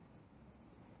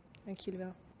 Dank jullie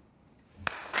wel.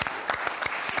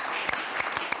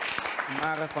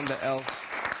 Mare van der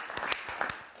Elst.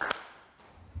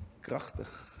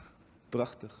 Krachtig,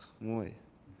 prachtig, mooi.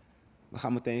 We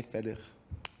gaan meteen verder.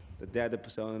 De derde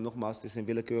persoon, en nogmaals, het is een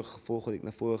willekeurige gevolg dat ik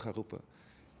naar voren ga roepen,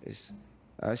 is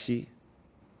Ashi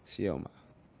Sioma.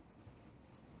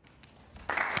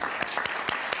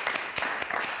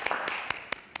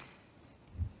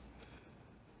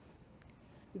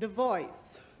 The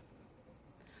voice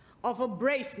of a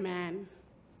brave man,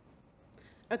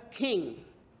 a king,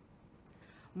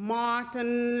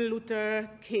 Martin Luther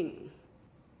King,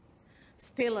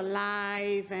 still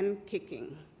alive and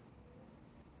kicking.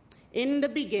 In the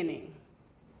beginning,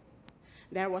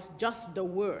 there was just the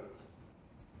word.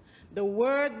 The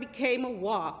word became a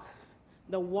walk.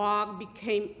 The walk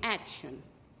became action,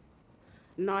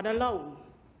 not alone.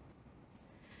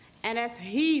 And as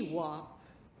he walked,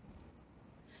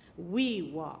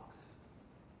 we walk.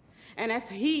 And as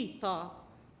he thought,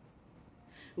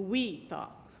 we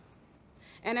thought.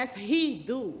 And as he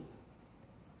do,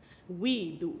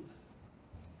 we do.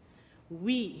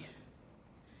 We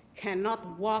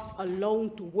cannot walk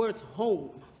alone towards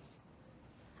home.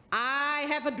 I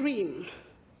have a dream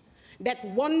that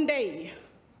one day,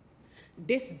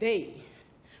 this day,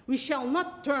 we shall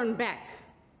not turn back,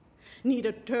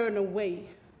 neither turn away.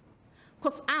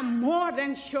 'Cause I'm more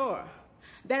than sure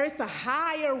there is a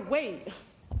higher way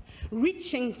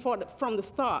reaching from the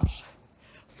stars,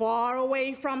 far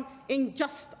away from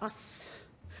injustice,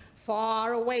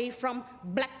 far away from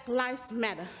Black Lives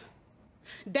Matter.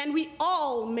 Then we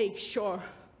all make sure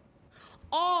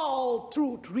all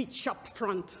truth reach up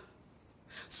front.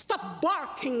 Stop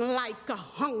barking like a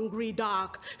hungry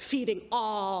dog, feeding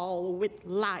all with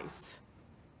lies.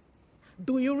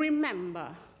 Do you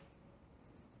remember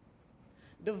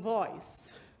the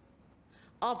voice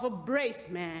of a brave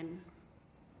man,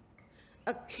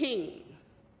 a king,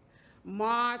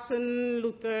 Martin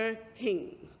Luther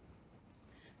King,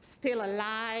 still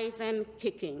alive and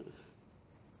kicking?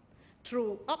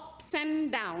 Through ups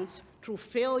and downs, through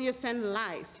failures and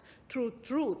lies, through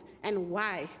truth and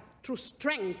why, through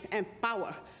strength and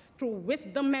power, through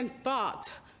wisdom and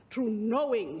thought, through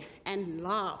knowing and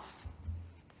love.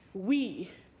 We,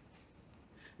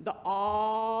 the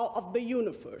all of the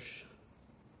universe,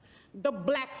 the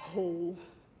black hole,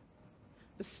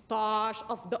 the stars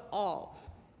of the all.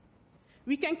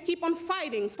 We can keep on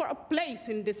fighting for a place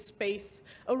in this space,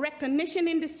 a recognition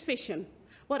in this vision,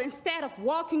 But instead of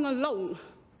walking alone,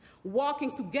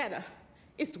 walking together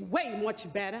is way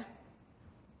much better.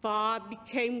 Thought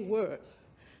became word.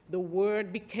 The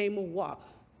word became a walk.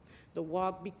 The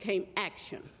walk became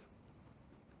action.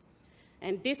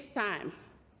 And this time,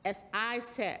 as I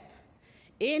said,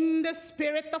 in the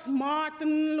spirit of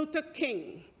Martin Luther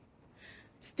King,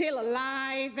 still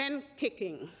alive and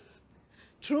kicking,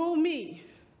 through me,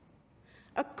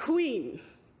 a queen,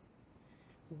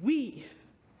 we,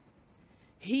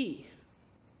 he,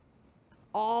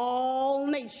 all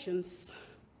nations,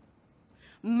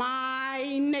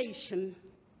 my nation,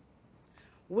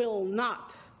 will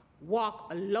not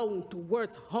walk alone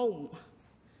towards home,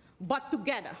 but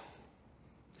together.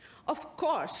 Of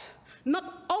course, not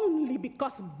only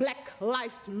because Black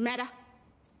lives matter,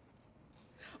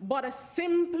 but as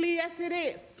simply as it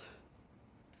is,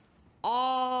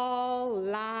 all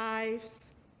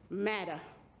lives matter.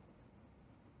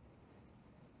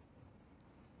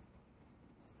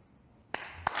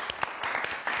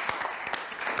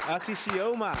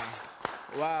 Assisioma.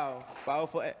 Wauw,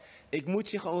 powerful. Ik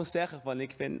moet je gewoon zeggen van,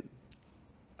 ik vind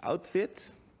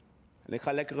outfit en ik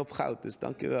ga lekker op goud, dus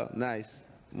dankjewel. Nice,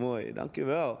 mooi,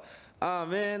 dankjewel. Ah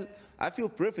man, I feel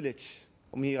privileged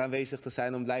om hier aanwezig te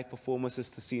zijn, om live performances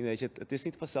te zien. Weet je. Het is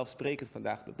niet vanzelfsprekend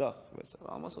vandaag de dag. We zijn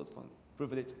allemaal een soort van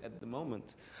privileged at the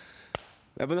moment.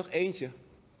 We hebben nog eentje.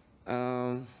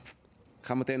 Ik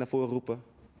ga meteen naar voren roepen.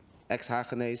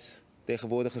 Ex-Hagenees,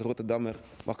 tegenwoordige Rotterdammer.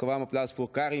 Mag ik een warm applaus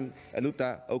voor Karim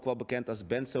Eluta, ook wel bekend als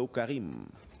Benzo Karim.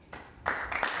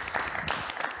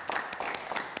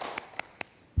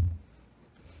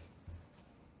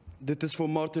 Dit is voor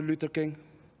Martin Luther King.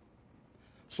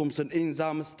 Soms een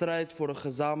eenzame strijd voor een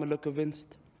gezamenlijke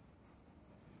winst.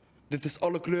 Dit is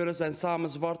alle kleuren zijn samen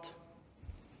zwart.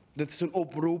 Dit is een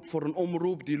oproep voor een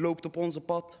omroep die loopt op onze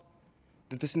pad.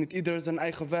 Dit is niet ieder zijn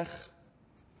eigen weg.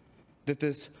 Dit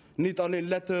is niet alleen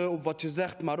letten op wat je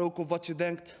zegt, maar ook op wat je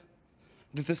denkt.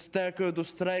 Dit is sterker door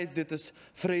strijd, dit is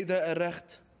vrede en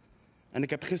recht. En ik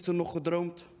heb gisteren nog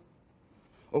gedroomd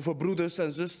over broeders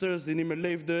en zusters die niet meer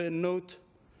leefden in nood.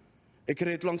 Ik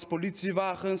reed langs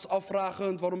politiewagens,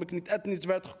 afvragend waarom ik niet etnisch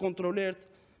werd gecontroleerd.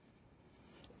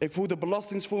 Ik voerde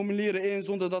belastingsformulieren in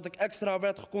zonder dat ik extra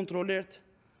werd gecontroleerd.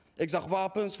 Ik zag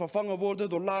wapens vervangen worden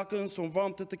door lakens om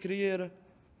warmte te creëren.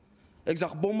 Ik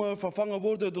zag bommen vervangen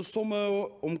worden door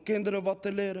sommen om kinderen wat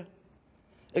te leren.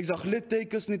 Ik zag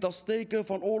littekens niet als teken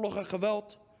van oorlog en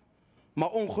geweld, maar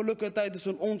ongelukken tijdens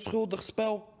een onschuldig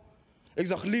spel. Ik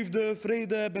zag liefde,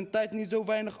 vrede, heb in tijd niet zo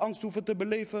weinig angst hoeven te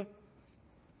beleven.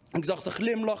 Ik zag ze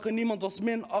glimlachen, niemand was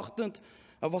minachtend.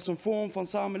 Er was een vorm van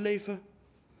samenleven.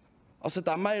 Als het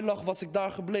aan mij lag, was ik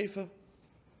daar gebleven.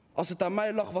 Als het aan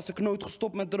mij lag, was ik nooit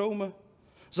gestopt met dromen.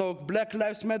 Zou ik Black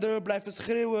Lives Matter blijven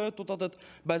schreeuwen totdat het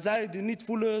bij zij die niet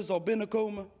voelen zal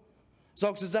binnenkomen?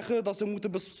 Zou ik ze zeggen dat ze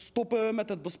moeten stoppen met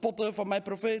het bespotten van mijn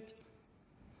profeet?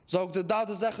 Zou ik de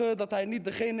dader zeggen dat hij niet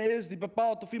degene is die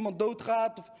bepaalt of iemand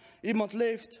doodgaat of iemand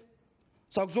leeft?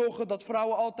 Zou ik zorgen dat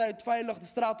vrouwen altijd veilig de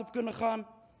straat op kunnen gaan?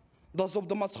 Dat ze op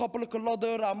de maatschappelijke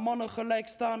ladder aan mannen gelijk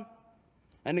staan?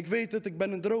 En ik weet het, ik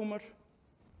ben een dromer.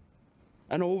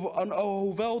 En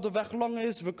hoewel de weg lang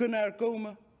is, we kunnen er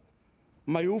komen.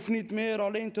 Maar je hoeft niet meer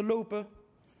alleen te lopen.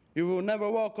 You will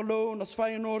never walk alone als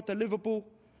Feyenoord en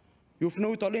Liverpool. Je hoeft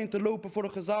nooit alleen te lopen voor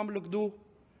een gezamenlijk doel.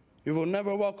 You will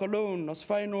never walk alone als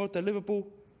Feyenoord en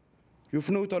Liverpool. Je hoeft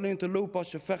nooit alleen te lopen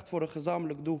als je vecht voor een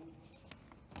gezamenlijk doel.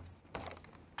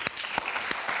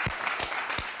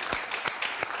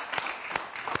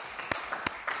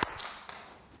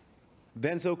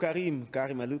 Benzo Karim,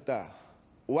 Karim Eluta.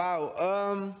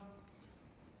 Wauw,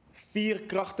 4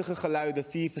 krachtige geluiden,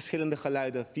 4 verschillende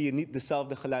geluiden, 4 niet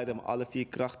dezelfde geluiden, maar alle 4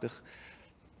 krachtig.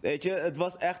 Weet je, het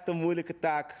was echt een moeilijke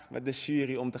taak met de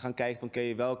jury om te gaan kijken van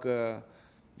oké,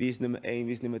 wie is nummer 1,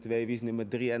 wie is nummer 2, wie is nummer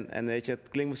 3. En weet je, het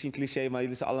klinkt misschien cliché, maar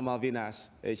jullie zijn allemaal winnaars,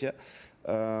 weet je.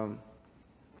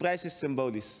 Prijs is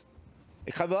symbolisch.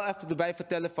 Ik ga wel even erbij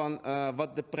vertellen van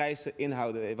wat de prijzen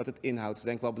inhouden, wat het inhoudt. Dat is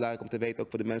denk ik wel belangrijk om te weten, ook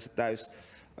voor de mensen thuis.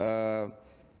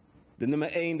 De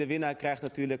nummer 1, de winnaar, krijgt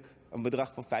natuurlijk een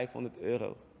bedrag van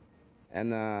 €500. En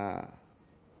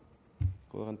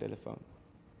ik hoor een telefoon.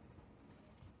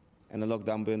 En een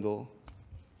lockdown bundle,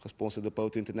 gesponsord door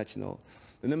Poto International.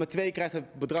 De nummer 2 krijgt een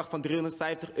bedrag van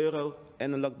 €350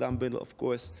 en een lockdown bundle, of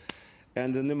course.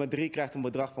 En de nummer 3 krijgt een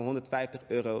bedrag van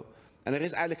 €150. En er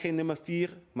is eigenlijk geen nummer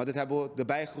 4, maar dit hebben we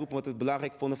erbij geroepen omdat we het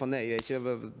belangrijk vonden van nee, weet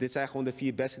je, dit zijn gewoon de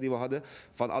 4 beste die we hadden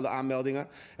van alle aanmeldingen.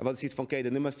 En wat is iets van oké,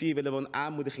 de nummer 4 willen we een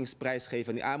aanmoedigingsprijs geven.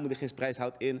 En die aanmoedigingsprijs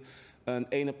houdt in een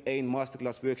 1-op-1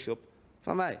 masterclass workshop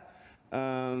van mij.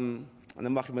 En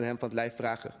dan mag je met hem van het lijf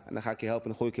vragen. En dan ga ik je helpen en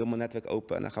dan gooi ik heel mijn netwerk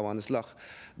open en dan gaan we aan de slag.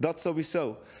 Dat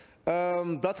sowieso.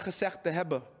 Dat gezegd te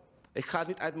hebben. Ik ga het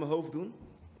niet uit mijn hoofd doen.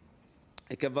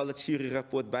 Ik heb wel het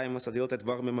juryrapport bij me. Het zat de hele tijd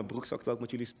warm in mijn broekzak. Terwijl ik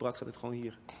met jullie sprak, zat het gewoon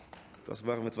hier. Het was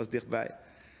warm, het was dichtbij.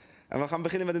 En we gaan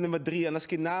beginnen met de nummer 3. En als ik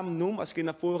je naam noem, als ik je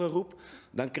naar voren roep,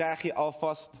 dan krijg je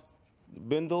alvast de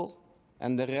bundel.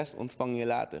 En de rest ontvang je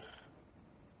later.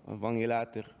 Ontvang je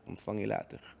later, ontvang je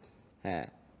later.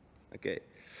 Oké.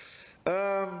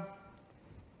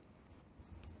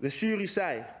 De jury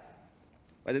zei,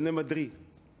 bij de nummer 3,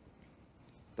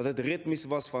 dat het ritmisch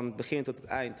was van het begin tot het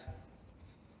eind.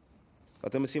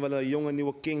 Dat er misschien wel een jonge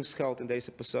nieuwe king schuilt in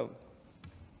deze persoon.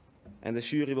 En de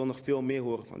jury wil nog veel meer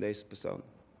horen van deze persoon.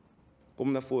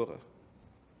 Kom naar voren.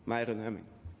 Myron Hemming.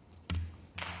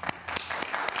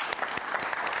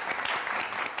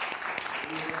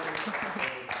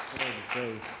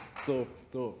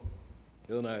 Top.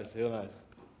 Heel nice, heel nice.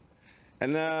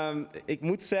 En ik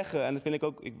moet zeggen, en dat vind ik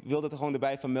ook, ik wilde het er gewoon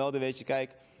erbij vermelden, weet je,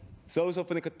 kijk. Sowieso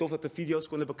vind ik het tof dat de video's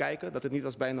konden bekijken. Dat het niet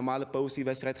als bij een normale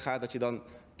poëziewedstrijd gaat, dat je dan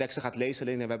teksten gaat lezen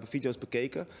alleen en we hebben video's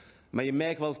bekeken. Maar je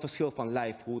merkt wel het verschil van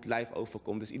live, hoe het live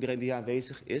overkomt. Dus iedereen die hier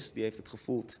aanwezig is, die heeft het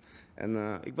gevoeld.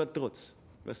 En ik ben trots.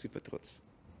 Ik ben super trots.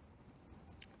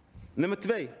 Nummer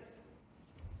 2.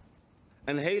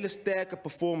 Een hele sterke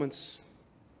performance.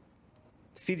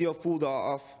 De video voelde al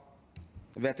af.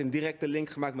 Er werd een directe link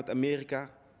gemaakt met Amerika.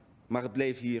 Maar het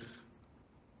bleef hier.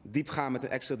 Diep gaan met een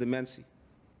extra dimensie.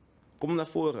 Kom naar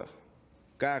voren.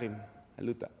 Karim en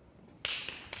Luta.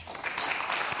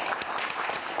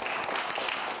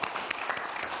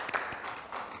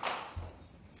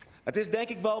 Het is denk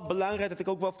ik wel belangrijk dat ik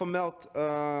ook wel vermeld,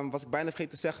 was ik bijna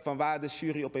vergeten te zeggen, van waar de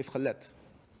jury op heeft gelet.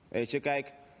 Weet je,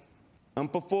 kijk, een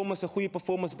goede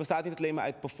performance bestaat niet alleen maar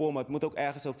uit performen, het moet ook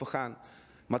ergens over gaan.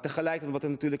 Maar tegelijkertijd, wat er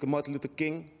natuurlijk een Martin Luther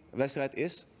King wedstrijd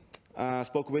is,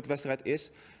 spoken word wedstrijd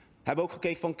is, hebben we ook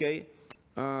gekeken van oké,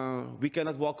 we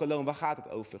cannot walk alone, waar gaat het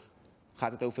over?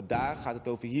 Gaat het over daar, gaat het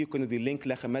over hier, kunnen we die link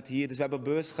leggen met hier? Dus we hebben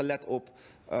bewust gelet op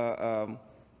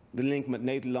de link met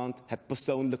Nederland, het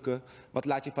persoonlijke. Wat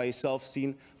laat je van jezelf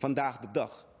zien vandaag de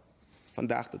dag?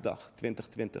 Vandaag de dag,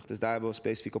 2020. Dus daar hebben we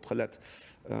specifiek op gelet.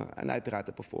 En uiteraard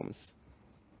de performance.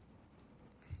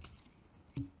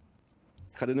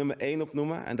 Ik ga de nummer 1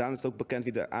 opnoemen en dan is het ook bekend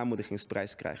wie de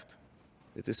aanmoedigingsprijs krijgt.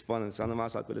 Dit is spannend. Normaal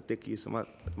zou ik willen tik kiezen, maar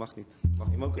het mag niet. Maar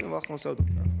we kunnen wel gewoon zo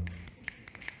doen.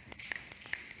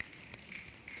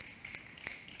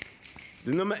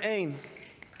 De nummer 1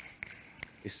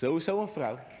 is sowieso een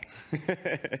vrouw.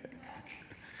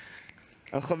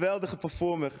 Een geweldige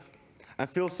performer. Een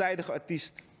veelzijdige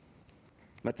artiest.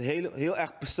 Met heel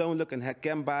erg persoonlijk en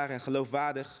herkenbaar en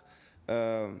geloofwaardig.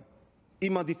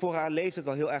 Iemand die voor haar leeftijd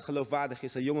al heel erg geloofwaardig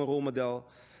is. Een jonge rolmodel.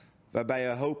 Waarbij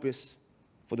er hoop is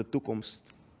voor de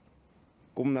toekomst.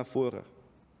 Kom naar voren.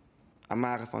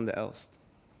 Amara van der Elst.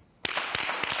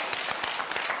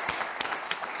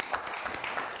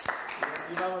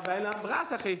 Je wou me bijna een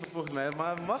brasa geven volgens mij,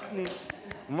 maar mag niet.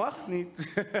 Mag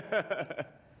niet.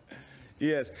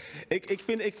 Yes.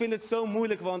 Ik vind het zo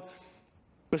moeilijk, want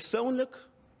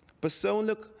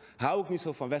persoonlijk hou ik niet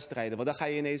zo van wedstrijden. Want dan ga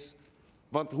je ineens...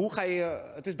 Want hoe ga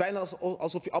je... Het is bijna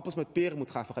alsof je appels met peren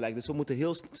moet gaan vergelijken. Dus we moeten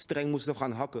heel streng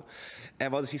gaan hakken. En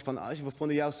we hadden zoiets van, we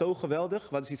vonden jou zo geweldig. We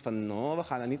hadden zoiets van, no, we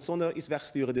gaan er niet zonder iets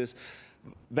wegsturen. Dus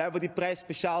we hebben die prijs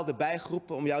speciaal erbij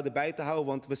geroepen om jou erbij te houden.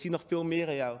 Want we zien nog veel meer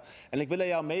aan jou. En ik wil aan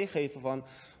jou meegeven van...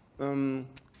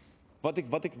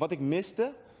 Wat ik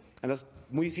miste, en dat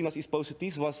moet je zien als iets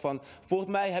positiefs, was van... Volgens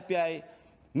mij heb jij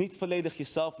niet volledig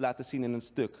jezelf laten zien in een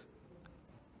stuk.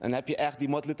 En heb je echt die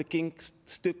Martin Luther King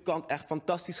stukkant echt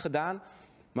fantastisch gedaan.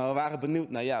 Maar we waren benieuwd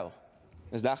naar jou.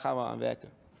 Dus daar gaan we aan werken.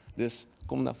 Dus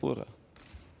kom naar voren.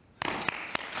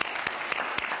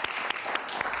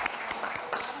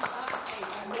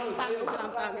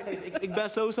 Ik ben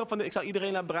sowieso van ik zou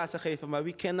iedereen een brasa geven, maar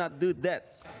we cannot do that.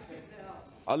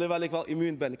 Alhoewel ik wel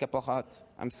immuun ben, ik heb al gehad.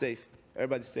 I'm safe.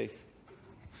 Everybody's safe.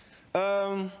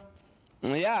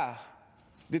 Ja,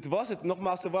 dit was het.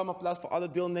 Nogmaals een warm applaus voor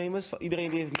alle deelnemers, voor iedereen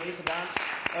die heeft meegedaan.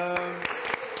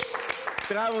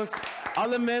 Trouwens,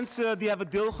 alle mensen die hebben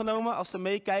deelgenomen, als ze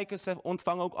meekijken, ze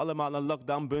ontvangen ook allemaal een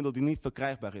lockdown bundle die niet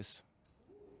verkrijgbaar is.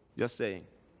 Just saying.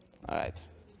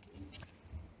 Alright.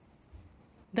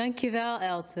 Dankjewel,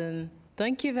 Elten.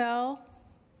 Dankjewel.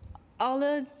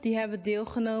 Alle die hebben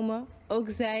deelgenomen, ook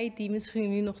zij die misschien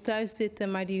nu nog thuis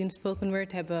zitten, maar die hun spoken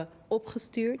word hebben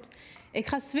opgestuurd. Ik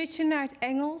ga switchen naar het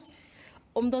Engels,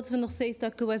 omdat we nog steeds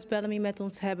Dr. Wes Bellamy met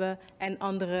ons hebben en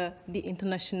anderen die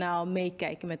internationaal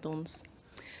meekijken met ons.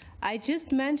 I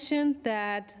just mentioned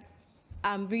that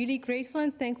I'm really grateful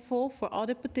and thankful for all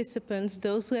the participants,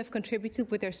 those who have contributed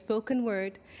with their spoken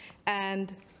word.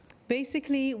 And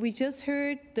basically, we just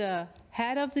heard the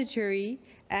head of the jury,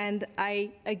 and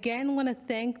I again want to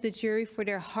thank the jury for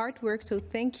their hard work. So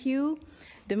thank you,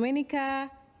 Dominica,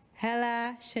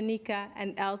 Hella, Shanika,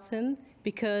 and Elton,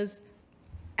 because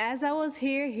as I was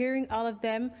here hearing all of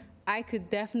them, I could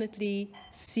definitely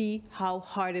see how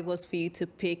hard it was for you to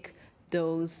pick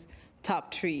those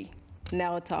top 3,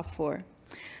 now a top 4.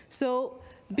 So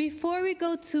before we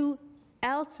go to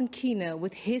Elten Kiene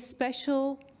with his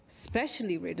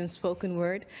specially written spoken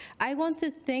word, I want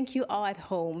to thank you all at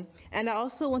home. And I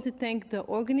also want to thank the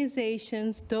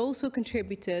organizations, those who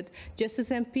contributed,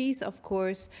 Justice and Peace, of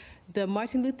course, the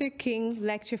Martin Luther King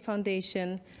Lecture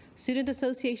Foundation, Student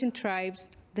Association Tribez,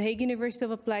 the Hague University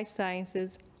of Applied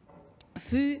Sciences,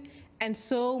 VU, and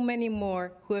so many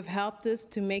more who have helped us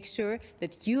to make sure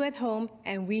that you at home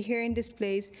and we here in this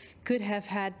place could have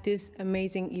had this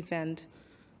amazing event.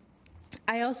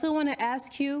 I also want to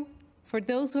ask you, for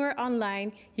those who are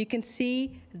online, you can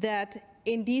see that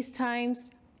in these times,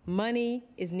 money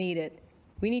is needed.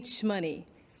 We need shmoney.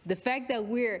 The fact that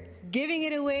we're giving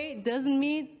it away doesn't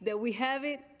mean that we have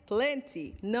it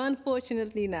plenty. No,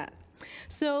 unfortunately not.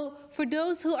 So for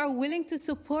those who are willing to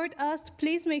support us,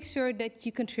 please make sure that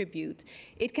you contribute.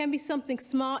 It can be something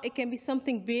small, it can be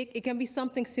something big, it can be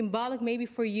something symbolic maybe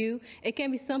for you, it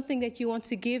can be something that you want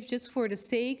to give just for the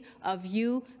sake of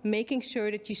you making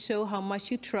sure that you show how much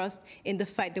you trust in the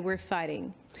fight that we're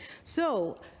fighting.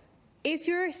 So if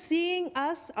you're seeing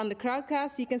us on the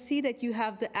Crowdcast, you can see that you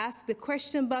have the Ask the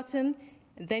Question button,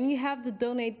 then you have the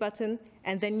Donate button,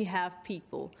 and then you have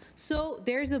People. So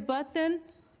there's a button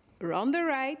on the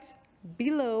right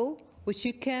below, which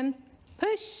you can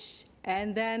push,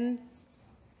 and then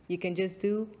you can just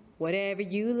do whatever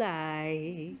you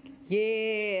like.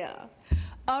 Yeah.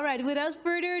 All right, without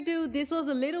further ado, this was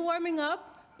a little warming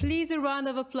up. Please a round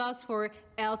of applause for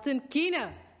Elten Kiene.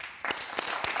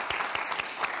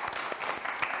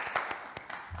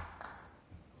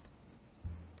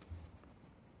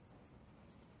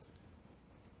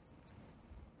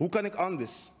 Hoe kan ik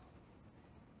anders?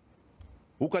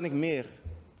 Hoe kan ik meer?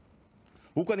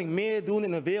 Hoe kan ik meer doen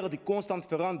in een wereld die constant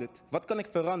verandert? Wat kan ik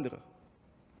veranderen?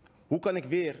 Hoe kan ik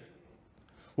weer?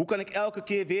 Hoe kan ik elke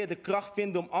keer weer de kracht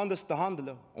vinden om anders te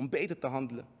handelen, om beter te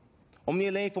handelen? Om niet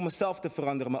alleen voor mezelf te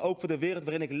veranderen, maar ook voor de wereld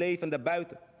waarin ik leef en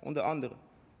daarbuiten, onder anderen.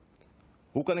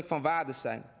 Hoe kan ik van waarde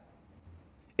zijn?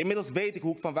 Inmiddels weet ik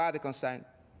hoe ik van waarde kan zijn.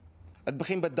 Het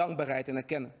begint bij dankbaarheid en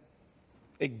erkennen.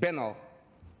 Ik ben al.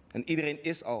 En iedereen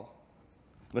is al.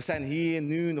 We zijn hier,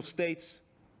 nu, nog steeds.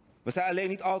 We zijn alleen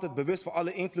niet altijd bewust van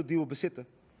alle invloed die we bezitten.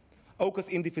 Ook als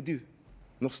individu.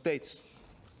 Nog steeds.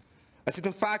 Het zit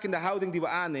hem vaak in de houding die we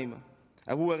aannemen.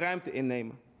 En hoe we ruimte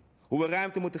innemen. Hoe we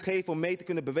ruimte moeten geven om mee te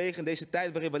kunnen bewegen in deze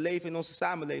tijd waarin we leven in onze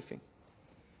samenleving.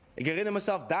 Ik herinner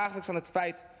mezelf dagelijks aan het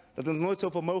feit dat er nog nooit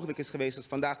zoveel mogelijk is geweest als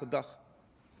vandaag de dag.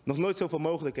 Nog nooit zoveel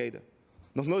mogelijkheden.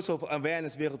 Nog nooit zoveel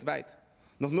awareness wereldwijd.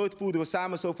 Nog nooit voerden we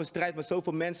samen zoveel strijd met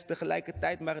zoveel mensen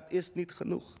tegelijkertijd, maar het is niet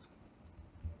genoeg.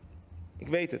 Ik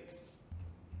weet het.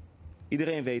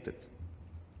 Iedereen weet het.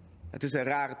 Het is een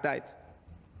rare tijd.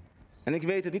 En ik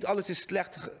weet het, niet alles is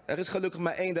slecht. Er is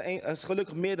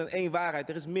gelukkig meer dan één waarheid.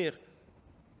 Er is meer.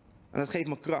 En dat geeft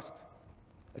me kracht.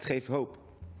 Het geeft hoop.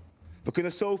 We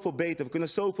kunnen zoveel beter, we kunnen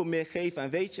zoveel meer geven. En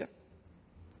weet je,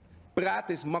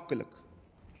 praten is makkelijk.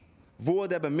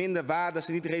 Woorden hebben minder waarde als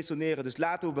ze niet resoneren. Dus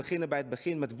laten we beginnen bij het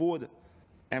begin met woorden.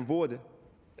 En woorden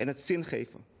en het zin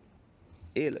geven.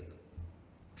 Eerlijk.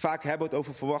 Vaak hebben we het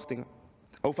over verwachtingen.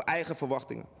 Over eigen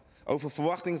verwachtingen. Over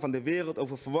verwachtingen van de wereld.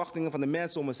 Over verwachtingen van de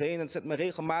mensen om ons heen. En het zet me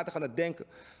regelmatig aan het denken.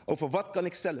 Over wat kan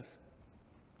ik zelf?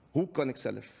 Hoe kan ik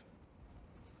zelf?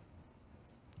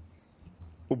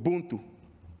 Ubuntu.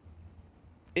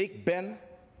 Ik ben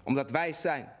omdat wij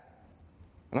zijn.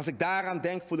 En als ik daaraan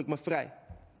denk, voel ik me vrij.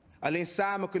 Alleen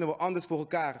samen kunnen we anders voor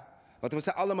elkaar. Want we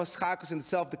zijn allemaal schakels in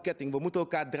dezelfde ketting. We moeten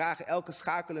elkaar dragen. Elke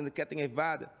schakel in de ketting heeft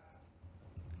waarde.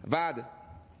 Waarde.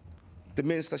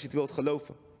 Tenminste, als je het wilt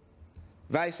geloven.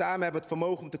 Wij samen hebben het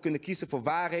vermogen om te kunnen kiezen voor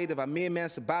waarheden waar meer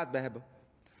mensen baat bij hebben.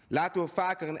 Laten we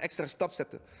vaker een extra stap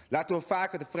zetten. Laten we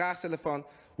vaker de vraag stellen van,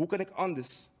 hoe kan ik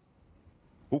anders?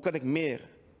 Hoe kan ik meer?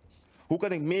 Hoe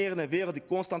kan ik meer in een wereld die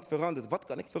constant verandert? Wat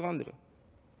kan ik veranderen?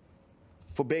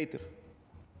 Voor beter.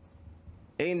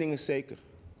 Eén ding is zeker.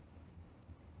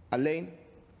 Alleen.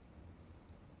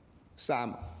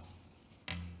 Samen.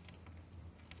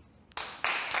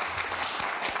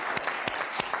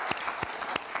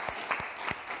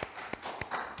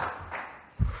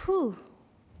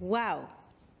 Wow.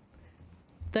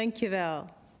 Dankjewel.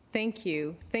 Thank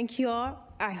you. Thank you all.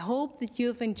 I hope that you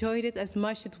have enjoyed it as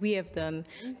much as we have done.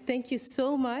 Thank you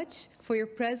so much for your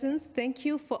presence. Thank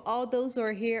you for all those who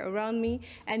are here around me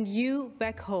and you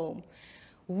back home.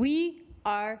 We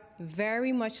are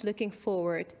very much looking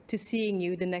forward to seeing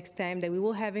you the next time that we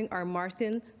will having our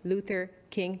Martin Luther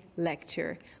King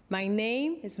lecture. My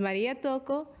name is Maria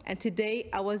Toko, and today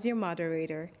I was your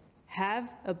moderator. Have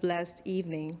a blessed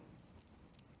evening.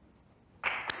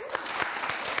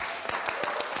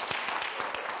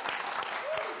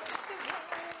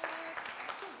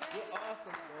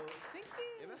 Awesome, bro. Thank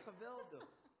you. Je bent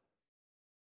geweldig.